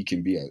show he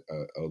can be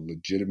a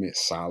legitimate,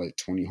 solid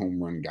 20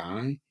 home run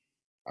guy,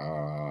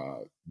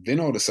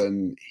 then all of a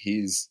sudden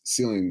his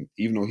ceiling,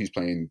 even though he's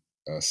playing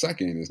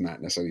second, is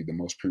not necessarily the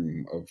most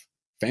premium of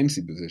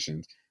fantasy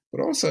positions, but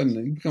all of a sudden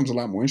it becomes a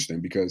lot more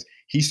interesting because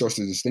he starts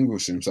to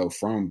distinguish himself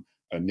from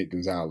a Nick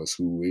Gonzalez,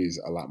 who is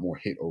a lot more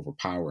hit over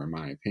power, in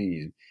my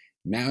opinion.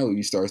 Now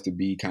he starts to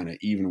be kind of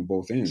even on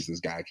both ends. This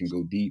guy can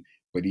go deep,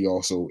 but he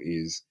also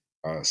is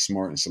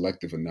smart and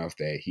selective enough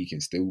that he can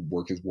still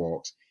work his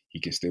walks. He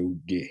can still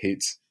get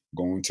hits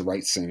going to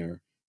right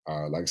center,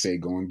 like I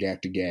said, going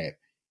gap to gap,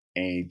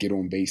 and get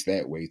on base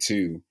that way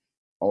too.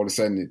 All of a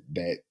sudden,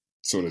 that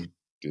sort of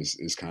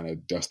is kind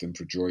of Dustin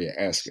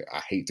Pedroia-esque.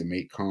 I hate to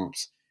make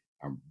comps,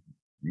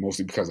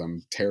 mostly because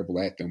I'm terrible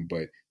at them,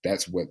 but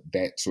that's what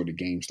that sort of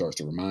game starts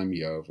to remind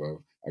me of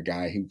a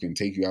guy who can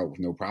take you out with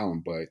no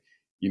problem, but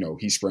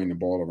he's spraying the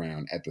ball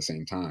around at the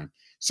same time.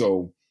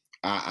 So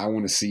I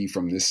want to see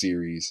from this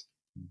series,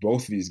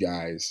 both of these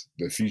guys,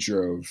 the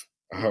future of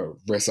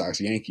Red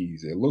Sox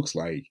Yankees, it looks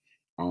like.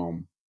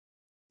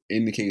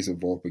 In the case of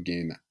Volpe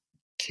again,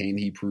 can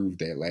he prove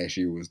that last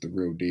year was the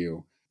real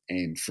deal?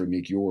 And for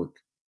Nick Yorke,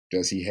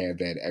 does he have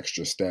that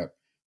extra step?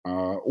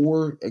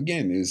 Or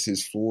again, is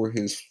his floor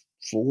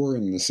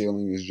and the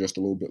ceiling is just a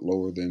little bit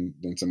lower than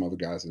some other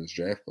guys in this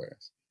draft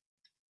class?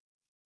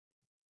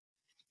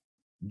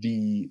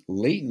 The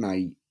late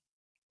night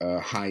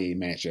high A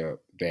matchup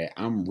that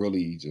I'm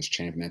really just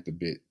champing at the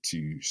bit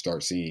to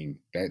start seeing,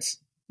 that's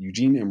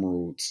Eugene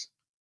Emeralds.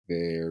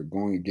 They're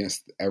going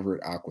against the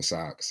Everett Aqua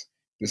Sox.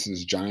 This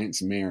is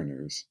Giants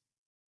Mariners,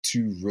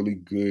 two really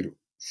good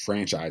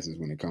franchises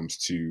when it comes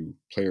to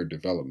player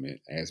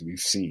development, as we've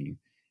seen.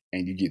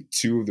 And you get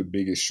two of the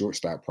biggest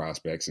shortstop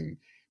prospects and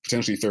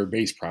potentially third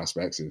base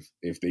prospects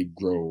if they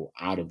grow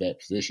out of that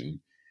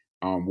position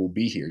will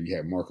be here. You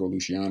have Marco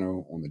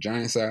Luciano on the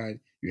Giants side.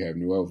 You have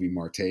Noelvi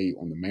Marte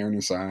on the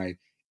Mariners side.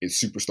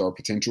 It's superstar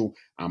potential.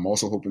 I'm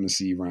also hoping to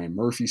see Ryan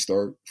Murphy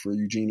start for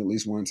Eugene at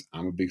least once.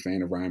 I'm a big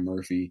fan of Ryan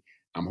Murphy.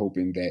 I'm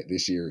hoping that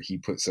this year he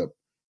puts up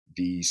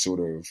the sort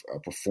of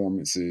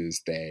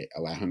performances that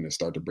allow him to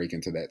start to break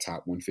into that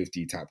top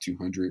 150, top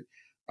 200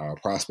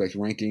 prospect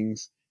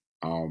rankings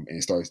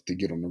and starts to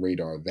get on the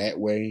radar that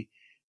way.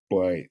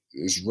 But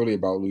it's really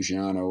about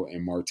Luciano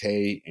and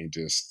Marte and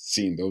just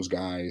seeing those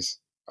guys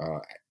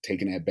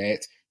taking at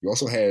bats. You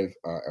also have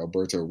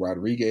Alberto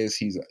Rodriguez.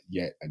 He's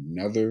yet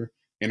another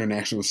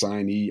international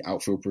signee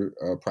outfield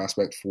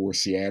prospect for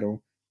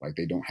Seattle. Like,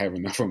 they don't have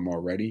enough of him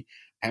already.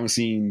 I haven't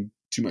seen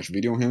too much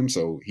video on him,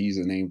 so he's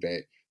a name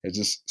that has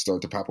just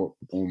started to pop up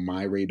on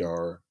my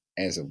radar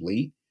as of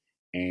late.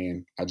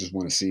 And I just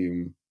want to see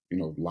him,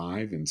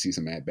 live and see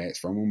some at-bats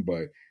from him.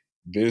 But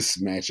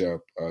this matchup,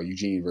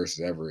 Eugene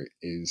versus Everett,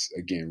 is,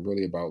 again,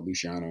 really about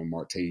Luciano and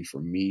Marte for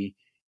me,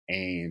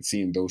 and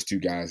seeing those two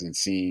guys and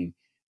seeing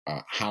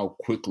how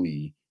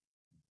quickly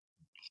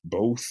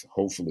both,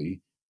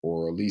 hopefully,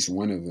 or at least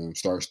one of them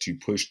starts to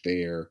push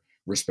their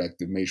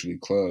respective Major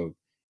League club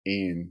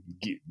and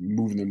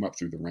moving them up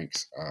through the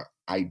ranks.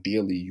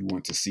 Ideally, you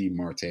want to see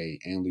Marte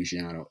and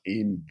Luciano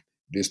in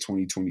this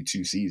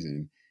 2022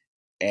 season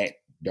at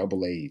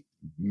AA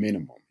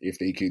minimum. If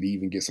they could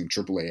even get some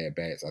AAA at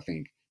bats, I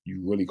think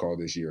you really call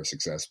this year a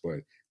success. But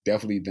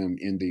definitely them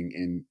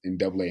ending in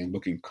AA and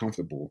looking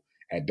comfortable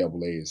at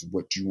AA is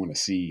what you want to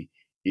see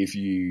if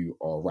you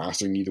are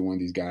rostering either one of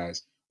these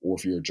guys, or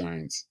if you're a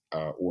Giants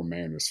or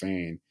Mariners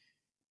fan.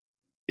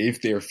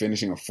 If they're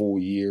finishing a full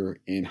year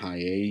in high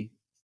A,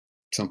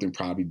 something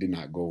probably did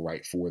not go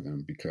right for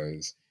them,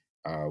 because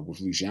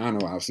with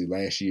Luciano, obviously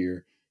last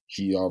year,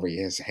 he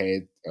already has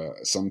had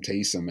some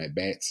taste, some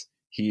at-bats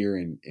here,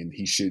 and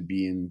he should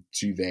be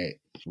into that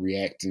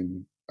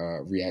reaction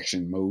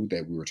mode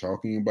that we were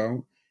talking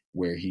about,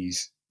 where he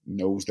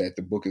knows that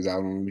the book is out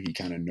on him. He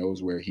kind of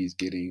knows where he's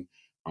getting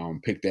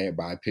picked at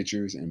by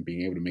pitchers and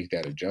being able to make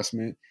that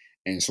adjustment.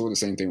 And sort of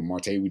the same thing with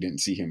Marte. We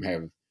didn't see him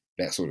have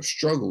that sort of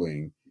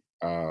struggling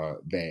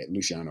that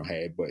Luciano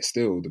had, but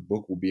still the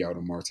book will be out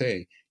on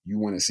Marte. You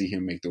want to see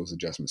him make those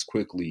adjustments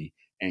quickly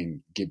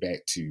and get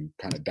back to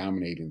kind of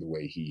dominating the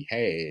way he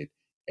had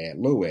at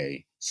low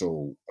A.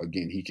 So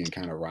again, he can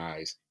kind of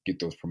rise, get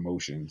those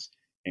promotions,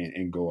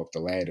 and go up the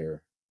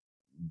ladder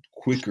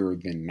quicker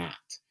than not.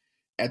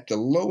 At the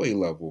low A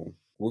level,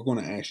 we're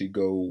going to actually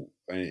go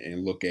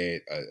and look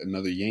at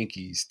another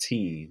Yankees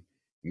team,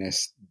 and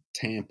that's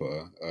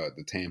Tampa,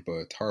 the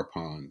Tampa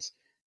Tarpons.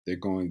 They're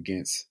going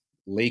against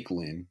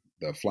Lakeland,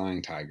 the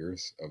Flying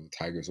Tigers of the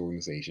Tigers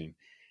organization.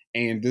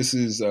 And this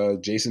is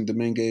Jason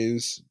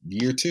Dominguez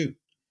year 2.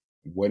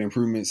 What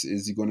improvements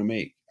is he going to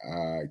make?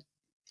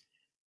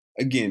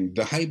 Again,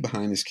 the hype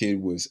behind this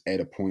kid was at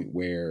a point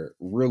where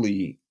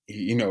really,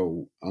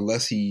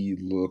 unless he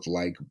looked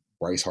like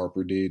Bryce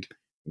Harper did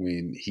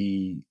when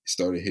he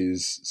started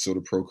his sort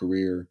of pro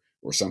career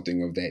or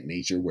something of that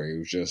nature, where it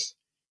was just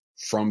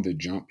from the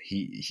jump,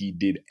 he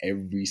did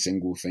every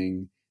single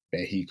thing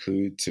that he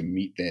could to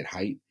meet that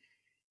hype.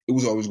 It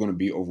was always going to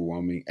be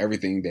overwhelming.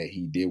 Everything that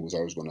he did was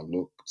always going to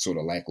look sort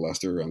of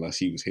lackluster unless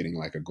he was hitting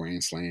like a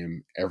grand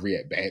slam every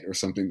at bat or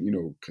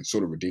something,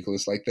 sort of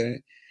ridiculous like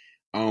that.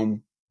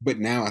 But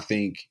now I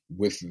think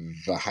with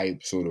the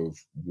hype sort of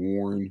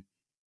worn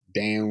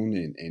down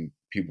and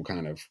people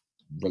kind of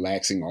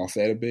relaxing off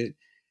that a bit,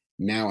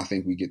 now I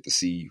think we get to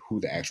see who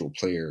the actual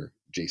player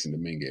Jason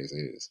Dominguez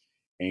is.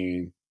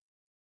 And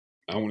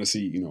I want to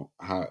see,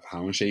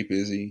 how in shape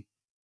is he?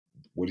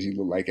 What does he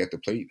look like at the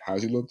plate? How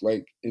does he look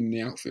like in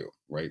the outfield,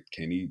 right?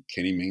 Can he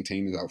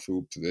maintain his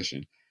outfield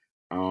position?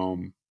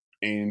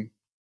 And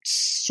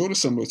sort of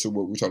similar to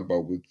what we talked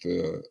about with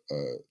the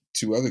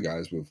two other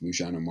guys, with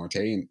Luciano Marte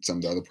and some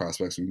of the other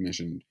prospects we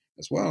mentioned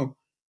as well,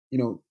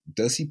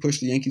 does he push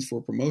the Yankees for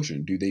a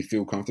promotion? Do they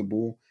feel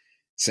comfortable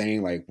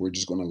saying, like, we're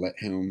just going to let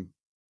him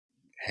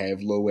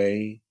have low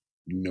A,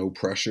 no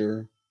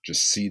pressure,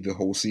 just see the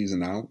whole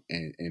season out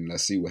and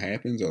let's see what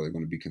happens? Are they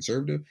going to be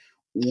conservative?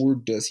 Or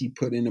does he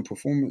put in a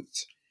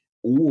performance?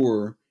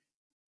 Or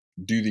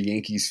do the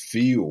Yankees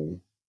feel,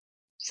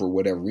 for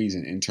whatever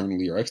reason,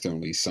 internally or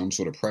externally, some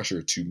sort of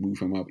pressure to move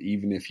him up,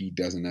 even if he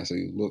doesn't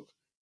necessarily look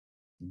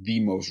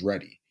the most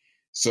ready?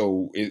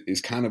 So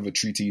it's kind of a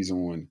treatise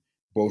on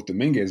both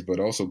Dominguez, but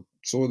also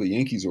sort of the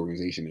Yankees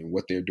organization and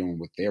what they're doing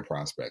with their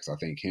prospects. I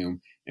think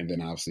him, and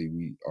then obviously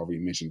we already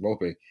mentioned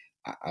Volpe.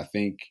 I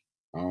think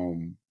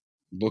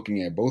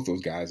looking at both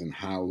those guys and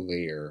how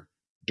they're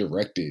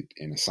directed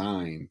and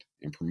assigned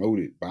and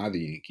promoted by the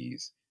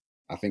Yankees,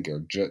 I think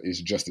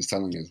is just as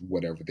telling as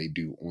whatever they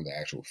do on the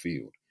actual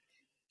field.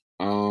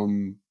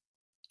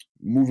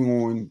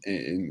 Moving on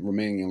and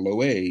remaining in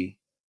low A,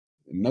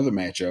 another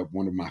matchup,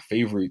 one of my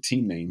favorite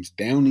team names,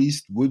 Down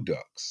East Wood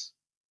Ducks.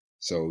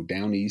 So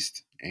Down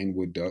East and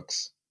Wood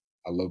Ducks,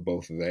 I love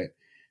both of that.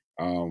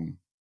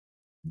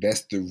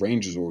 That's the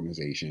Rangers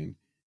organization.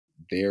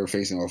 They're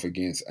facing off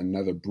against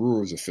another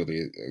Brewers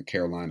affiliate,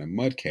 Carolina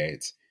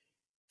Mudcats.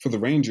 For the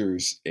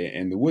Rangers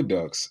and the Wood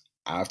Ducks,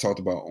 I've talked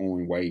about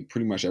Owen White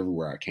pretty much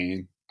everywhere I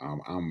can.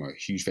 I'm a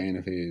huge fan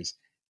of his.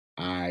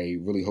 I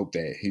really hope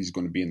that he's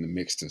going to be in the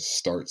mix to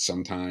start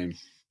sometime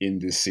in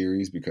this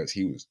series because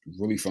he was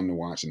really fun to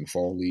watch in the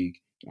fall league.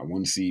 I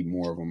want to see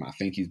more of him. I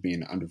think he's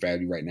being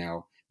undervalued right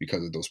now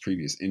because of those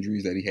previous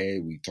injuries that he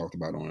had. We talked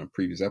about on a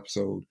previous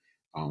episode,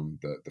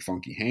 the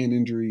funky hand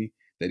injury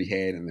that he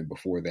had, and then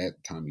before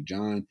that, Tommy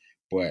John.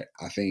 But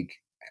I think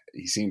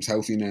he seems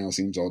healthy now,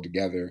 seems all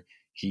together.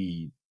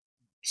 He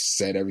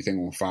set everything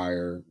on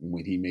fire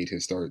when he made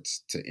his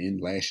starts to end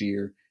last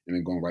year and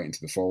then going right into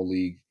the fall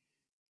league.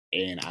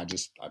 And I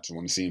just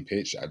want to see him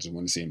pitch. I just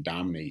want to see him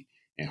dominate.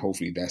 And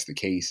hopefully that's the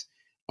case.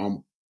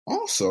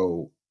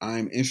 Also,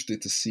 I'm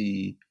interested to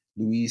see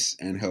Luis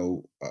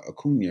Angel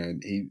Acuna.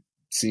 He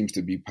seems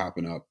to be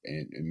popping up,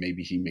 and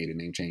maybe he made a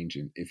name change.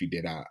 And if he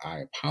did,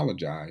 I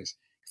apologize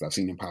because I've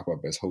seen him pop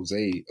up as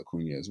Jose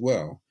Acuna as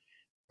well.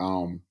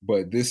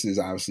 But this is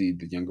obviously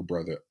the younger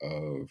brother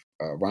of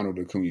Ronald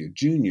Acuna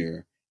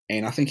Jr.,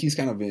 and I think he's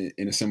kind of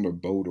in a similar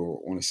boat or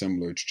on a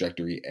similar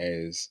trajectory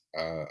as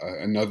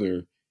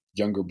another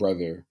younger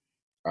brother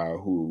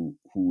who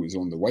is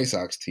on the White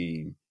Sox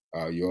team,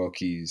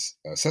 Yoelkis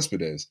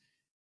Cespedes.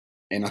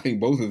 And I think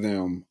both of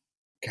them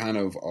kind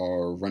of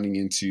are running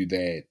into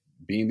that,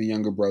 being the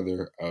younger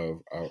brother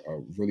of a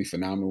really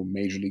phenomenal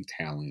major league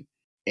talent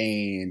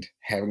and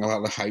having a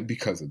lot of hype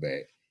because of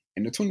that.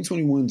 And the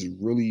 2021s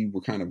really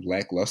were kind of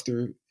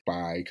lackluster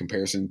by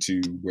comparison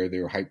to where they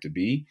were hyped to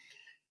be.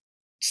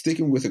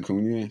 Sticking with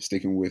Acuna,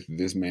 sticking with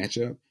this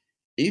matchup,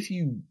 if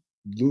you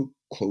look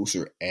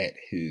closer at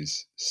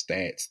his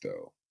stats,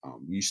 though,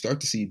 you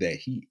start to see that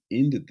he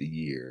ended the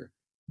year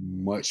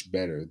much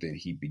better than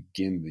he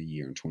began the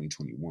year in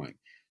 2021.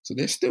 So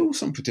there's still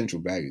some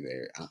potential value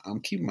there.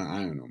 I'm keeping my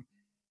eye on him.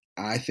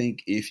 I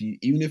think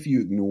even if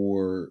you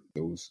ignore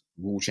those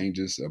rule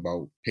changes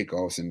about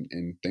pickoffs and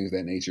things of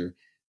that nature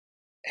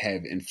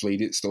have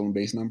inflated stolen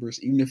base numbers,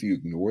 even if you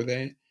ignore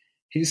that,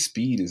 his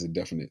speed is a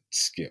definite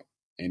skill,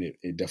 and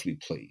it definitely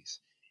plays.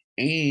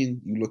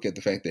 And you look at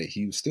the fact that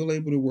he was still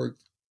able to work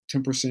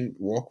 10%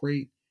 walk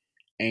rate,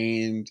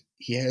 and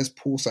he has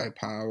pull side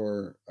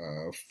power,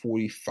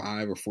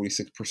 45 or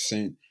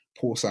 46%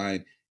 pull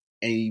side,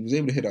 and he was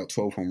able to hit out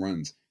 12 home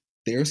runs.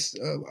 There's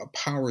a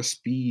power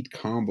speed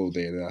combo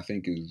there that I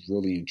think is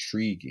really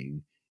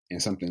intriguing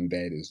and something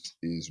that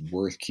is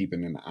worth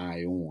keeping an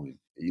eye on.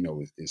 You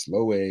know, it's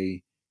low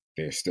A.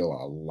 There's still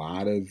a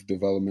lot of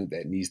development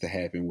that needs to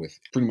happen with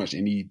pretty much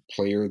any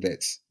player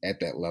that's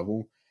at that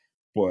level.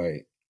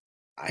 But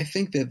I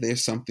think that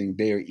there's something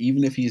there,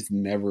 even if he's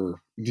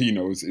never,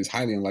 it's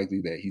highly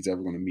unlikely that he's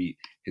ever going to meet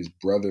his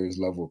brother's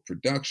level of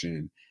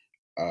production.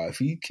 If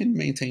he can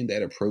maintain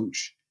that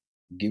approach,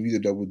 give you the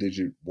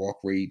double-digit walk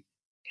rate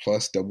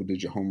plus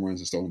double-digit home runs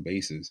and stolen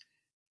bases,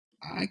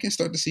 I can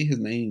start to see his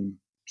name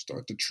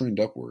start to trend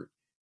upward.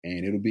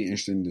 And it'll be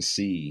interesting to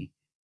see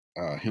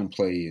him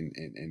play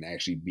and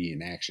actually be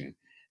in action.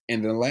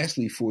 And then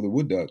lastly, for the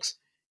Wood Ducks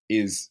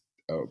is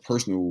a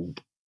personal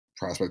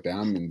prospect that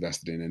I'm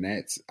invested in, and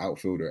that's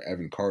outfielder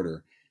Evan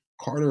Carter.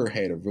 Carter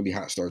had a really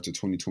hot start to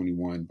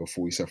 2021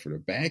 before he suffered a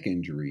back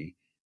injury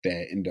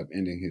that ended up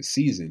ending his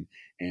season.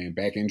 And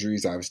back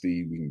injuries,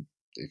 obviously,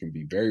 it can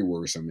be very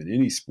worrisome in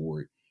any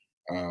sport.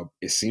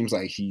 It seems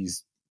like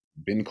he's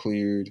been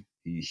cleared,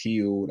 he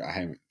healed. I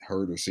haven't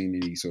heard or seen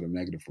any sort of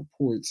negative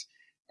reports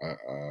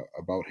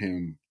about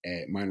him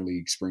at minor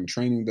league spring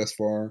training thus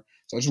far.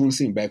 So I just want to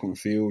see him back on the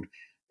field.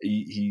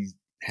 He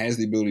has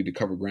the ability to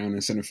cover ground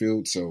in center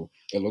field, so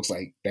it looks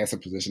like that's a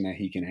position that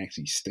he can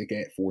actually stick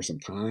at for some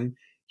time.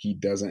 He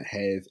doesn't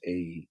have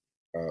a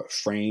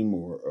frame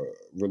or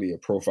really a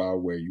profile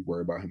where you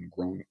worry about him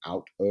growing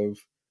out of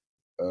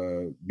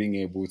being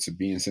able to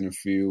be in center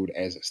field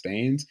as it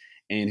stands.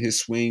 And his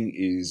swing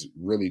is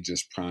really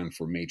just primed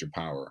for major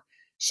power.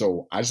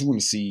 So I just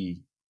want to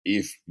see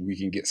if we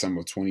can get some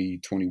of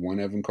 2021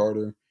 Evan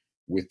Carter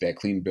with that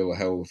clean bill of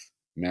health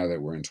now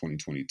that we're in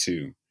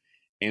 2022.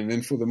 And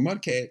then for the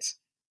Mudcats,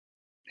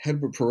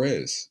 Hedbert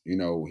Perez,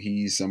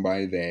 he's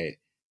somebody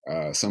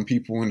that some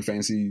people in the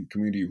fantasy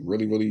community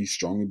really, really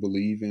strongly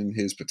believe in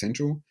his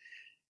potential.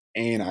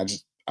 And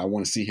I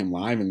want to see him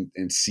live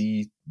and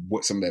see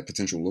what some of that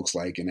potential looks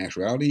like in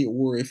actuality,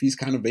 or if he's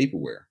kind of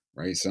vaporware,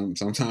 right?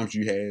 Sometimes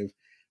you have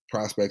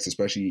prospects,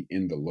 especially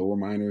in the lower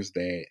minors,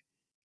 that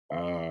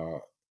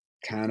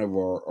kind of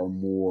are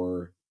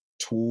more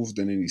tools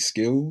than any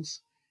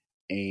skills,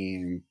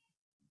 and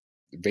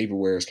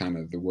vaporware is kind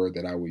of the word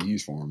that I would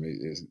use for him.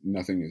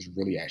 Nothing is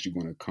really actually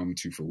going to come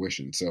to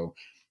fruition. So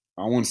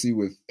I want to see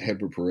with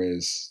Hedbert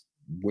Perez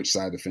which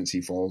side of the fence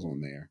he falls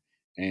on there,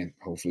 and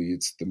hopefully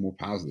it's the more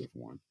positive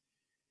one.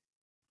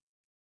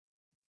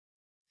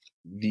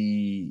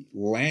 The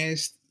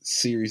last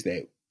series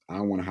that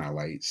I want to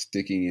highlight,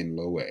 sticking in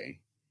low A,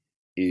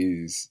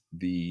 is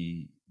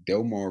the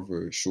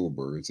Delmarva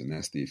Shorebirds, and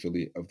that's the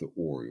affiliate of the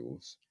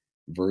Orioles,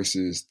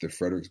 versus the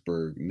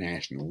Fredericksburg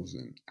Nationals,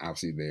 and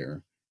obviously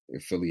they're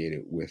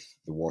affiliated with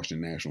the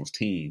Washington Nationals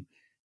team.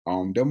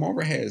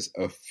 Delmarva has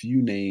a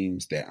few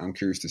names that I'm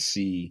curious to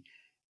see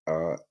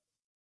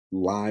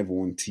live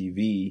on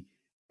TV.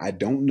 I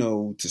don't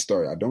know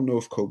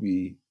if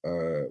Kobe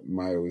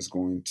Mayo is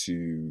going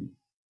to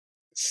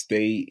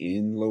stay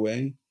in low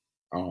A.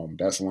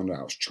 That's one that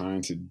I was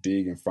trying to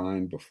dig and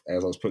find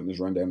as I was putting this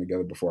rundown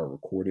together before I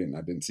recorded, and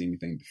I didn't see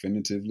anything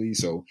definitively.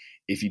 So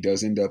if he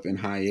does end up in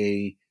high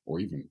A or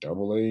even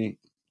double A,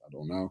 I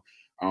don't know.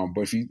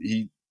 But if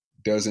he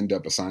does end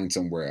up assigned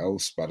somewhere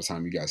else by the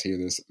time you guys hear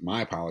this,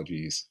 my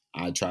apologies.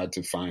 I tried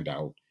to find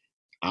out.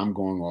 I'm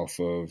going off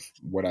of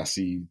what I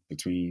see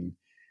between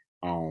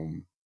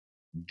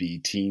the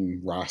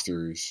team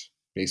rosters,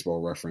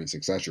 Baseball Reference,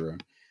 etc.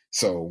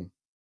 So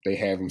they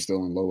have him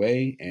still in low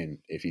A, and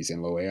if he's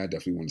in low A, I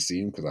definitely want to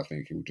see him because I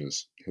think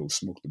he'll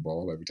smoke the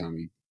ball every time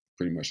he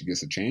pretty much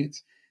gets a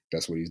chance.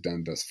 That's what he's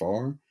done thus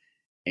far.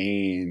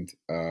 And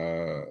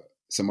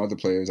some other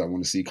players, I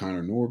want to see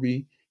Connor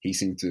Norby. He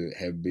seemed to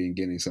have been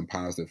getting some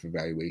positive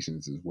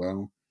evaluations as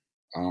well,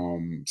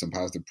 some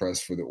positive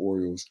press for the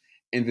Orioles.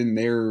 And then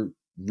their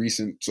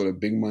recent sort of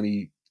big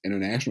money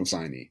international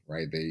signing,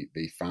 right?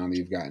 They finally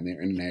have gotten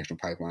their international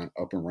pipeline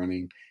up and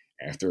running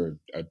after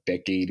a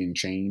decade and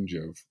change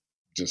of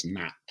just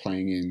not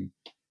playing in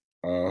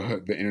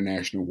the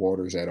international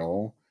waters at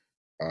all.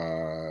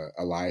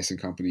 Elias and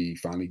company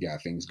finally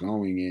got things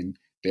going, and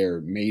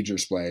their major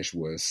splash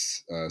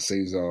was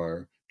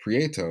Cesar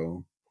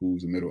Prieto,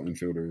 who's a middle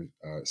infielder,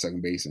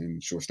 second base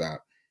and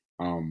shortstop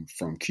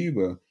from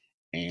Cuba.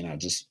 And I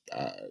just,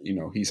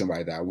 he's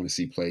somebody that I want to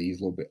see play. He's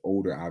a little bit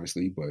older,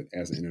 obviously, but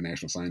as an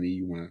international signee,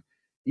 you want to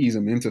ease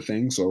him into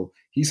things. So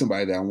he's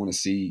somebody that I want to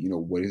see,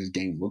 what his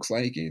game looks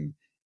like. And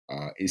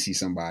is he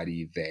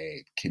somebody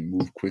that can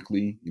move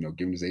quickly?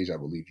 Given his age, I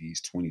believe he's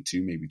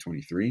 22, maybe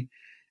 23.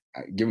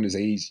 Given his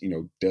age,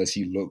 does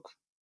he look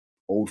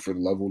old for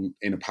the level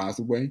in a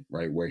positive way,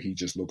 right? Where he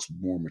just looks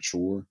more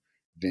mature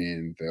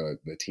than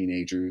the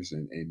teenagers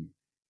and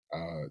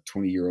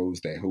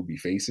 20-year-olds that he'll be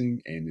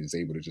facing, and is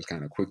able to just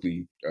kind of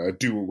quickly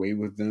do away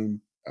with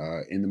them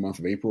in the month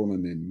of April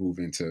and then move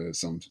into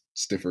some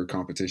stiffer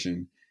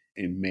competition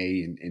in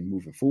May and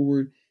moving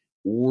forward?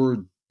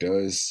 Or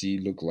does he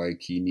look like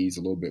he needs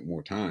a little bit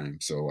more time?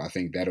 So I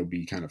think that'll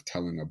be kind of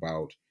telling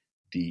about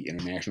the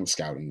international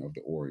scouting of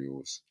the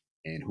Orioles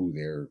and who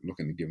they're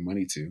looking to give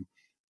money to.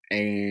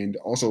 And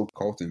also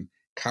Colton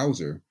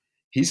Cowser,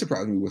 he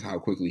surprised me with how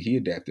quickly he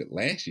adapted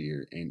last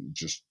year and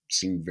just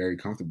seemed very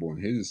comfortable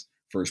in his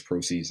first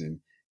pro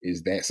season.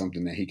 Is that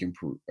something that he can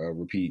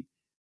repeat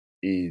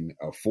in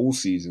a full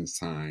season's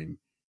time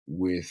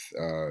with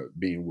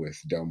being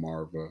with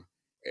Delmarva?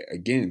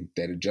 Again,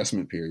 that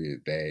adjustment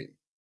period that,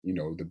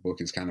 the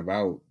book is kind of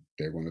out.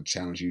 They're going to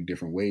challenge you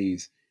different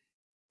ways.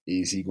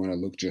 Is he going to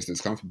look just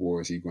as comfortable,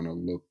 or is he going to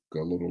look a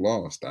little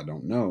lost? I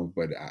don't know.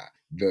 But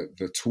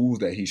the tools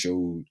that he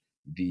showed,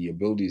 the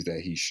abilities that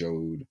he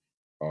showed,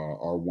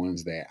 are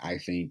ones that I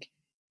think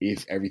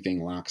if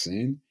everything locks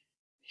in,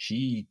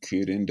 he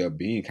could end up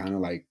being kind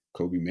of like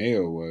Kobe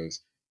Mayo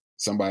was,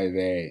 somebody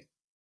that,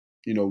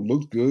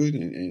 looked good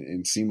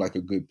and seemed like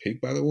a good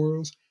pick by the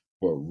Orioles,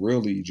 but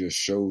really just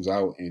shows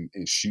out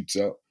and shoots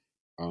up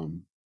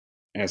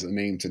as a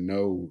name to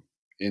know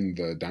in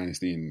the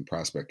dynasty and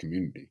prospect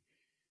community.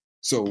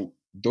 So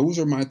those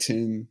are my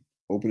 10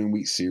 opening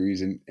week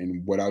series. And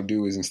what I'll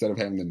do is, instead of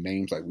having the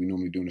names like we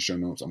normally do in the show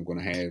notes, I'm going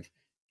to have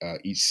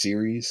each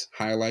series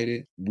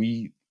highlighted.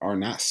 We are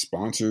not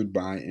sponsored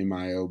by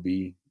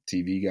MILB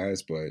TV,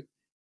 guys, but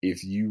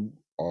if you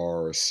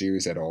are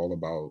serious at all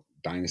about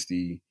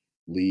dynasty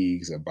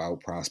leagues, about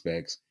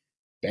prospects,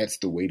 that's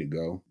the way to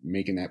go,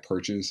 making that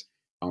purchase,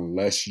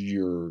 unless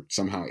you're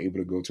somehow able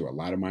to go to a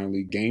lot of minor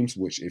league games,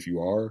 which if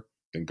you are,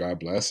 then God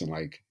bless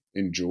and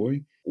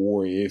enjoy.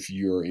 Or if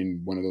you're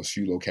in one of those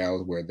few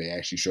locales where they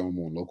actually show them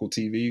on local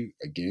TV,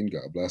 again,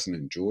 God bless and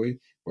enjoy.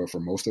 But for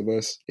most of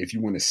us, if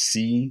you want to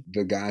see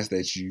the guys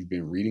that you've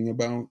been reading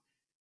about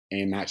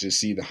and not just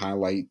see the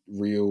highlight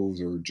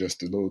reels or just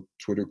the little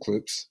Twitter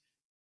clips,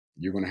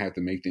 you're going to have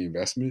to make the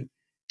investment.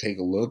 Take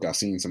a look. I've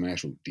seen some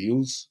actual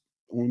deals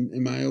on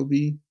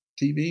MILB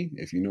TV,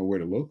 if you know where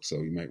to look. So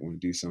you might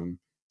want to do some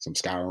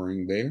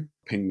scouring there.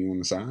 Ping me on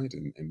the side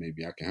and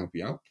maybe I can help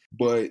you out.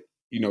 But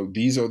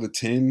these are the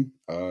 10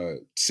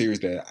 series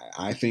that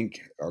I think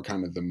are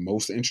kind of the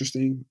most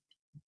interesting,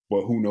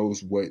 but who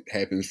knows what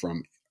happens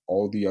from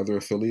all the other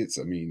affiliates.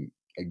 I mean,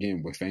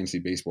 again, with fantasy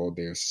baseball,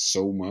 there's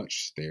so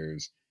much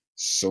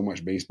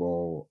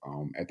baseball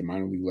at the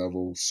minor league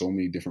level, so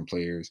many different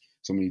players,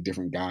 so many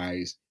different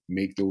guys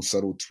make those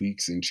subtle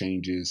tweaks and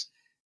changes,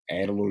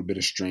 add a little bit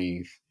of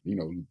strength,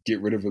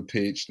 get rid of a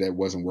pitch that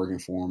wasn't working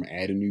for him,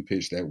 add a new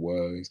pitch that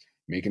was,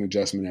 make an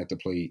adjustment at the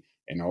plate.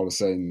 And all of a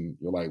sudden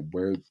you're like,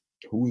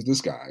 who is this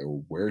guy,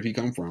 or where did he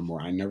come from?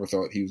 Or I never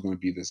thought he was going to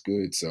be this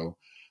good. So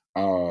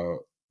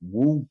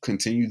we'll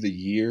continue the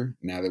year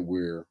now that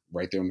we're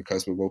right there on the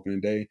cusp of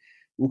opening day.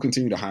 We'll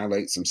continue to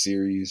highlight some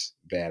series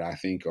that I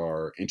think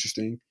are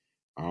interesting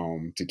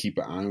to keep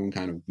an eye on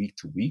kind of week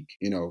to week,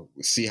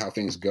 see how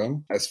things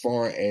go. As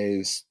far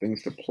as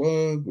things to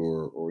plug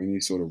or any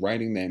sort of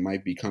writing that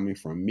might be coming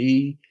from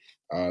me,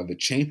 the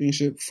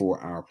championship for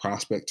our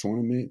prospect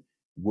tournament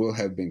will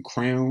have been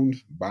crowned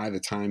by the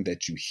time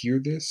that you hear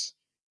this.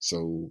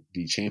 So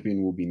the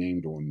champion will be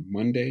named on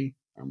Monday.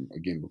 I'm,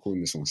 again,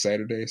 recording this on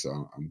Saturday, so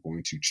I'm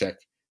going to check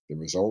the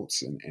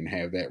results and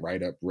have that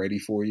write-up ready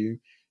for you.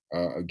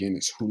 Again,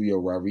 it's Julio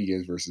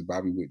Rodriguez versus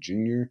Bobby Witt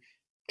Jr.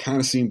 Kind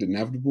of seemed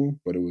inevitable,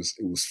 but it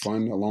was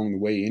fun along the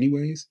way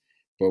anyways.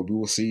 But we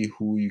will see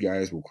who you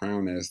guys will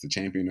crown as the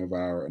champion of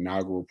our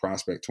inaugural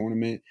prospect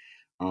tournament.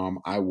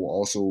 I will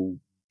also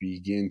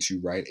begin to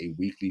write a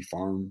weekly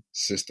farm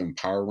system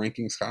power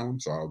rankings column.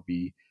 So I'll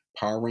be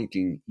power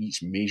ranking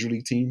each major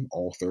league team,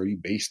 all 30,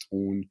 based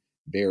on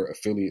their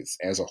affiliates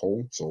as a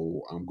whole.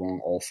 So I'm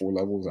going all 4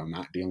 levels. I'm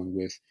not dealing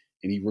with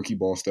any rookie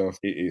ball stuff.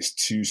 It is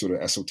too sort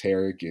of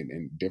esoteric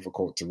and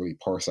difficult to really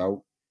parse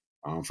out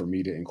for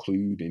me to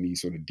include any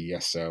sort of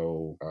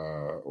DSL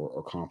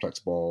or complex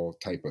ball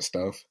type of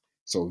stuff.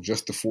 So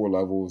just the 4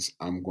 levels,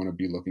 I'm going to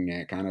be looking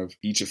at kind of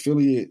each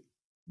affiliate,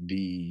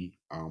 the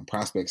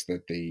prospects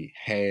that they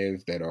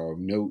have that are of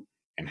note,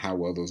 and how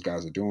well those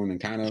guys are doing, and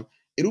kind of,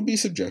 it'll be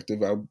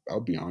subjective. I'll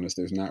be honest.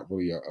 There's not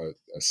really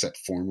a set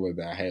formula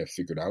that I have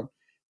figured out,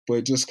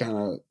 but just kind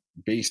of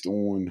based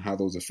on how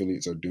those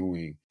affiliates are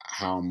doing,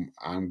 how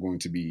I'm going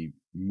to be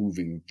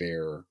moving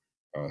their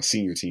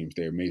senior teams,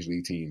 their major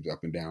league teams up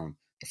and down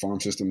the farm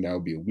system. That will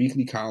be a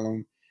weekly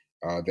column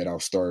that I'll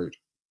start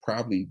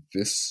probably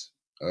this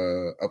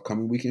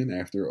upcoming weekend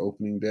after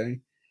opening day.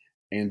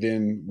 And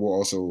then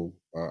I'll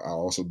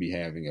also be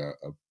having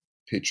a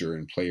pitcher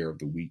and player of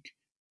the week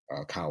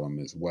column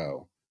as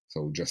well.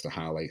 So just to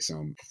highlight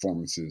some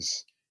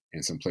performances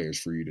and some players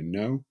for you to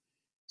know.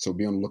 So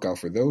be on the lookout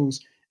for those.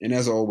 And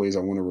as always,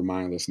 I want to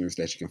remind listeners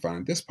that you can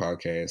find this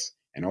podcast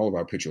and all of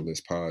our Pitcher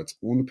List pods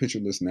on the Pitcher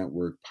List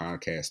Network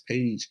podcast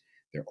page.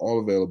 They're all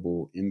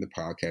available in the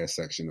podcast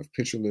section of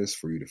Pitcher List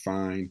for you to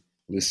find,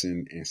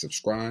 listen, and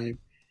subscribe.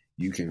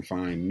 You can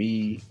find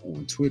me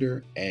on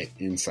Twitter at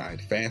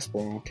Inside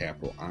Fastball,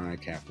 capital I,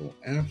 capital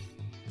F.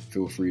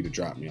 Feel free to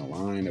drop me a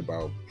line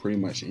about pretty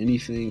much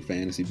anything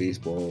fantasy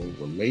baseball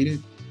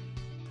related.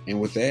 And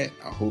with that,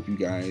 I hope you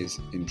guys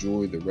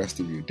enjoy the rest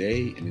of your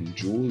day and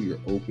enjoy your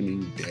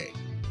opening day.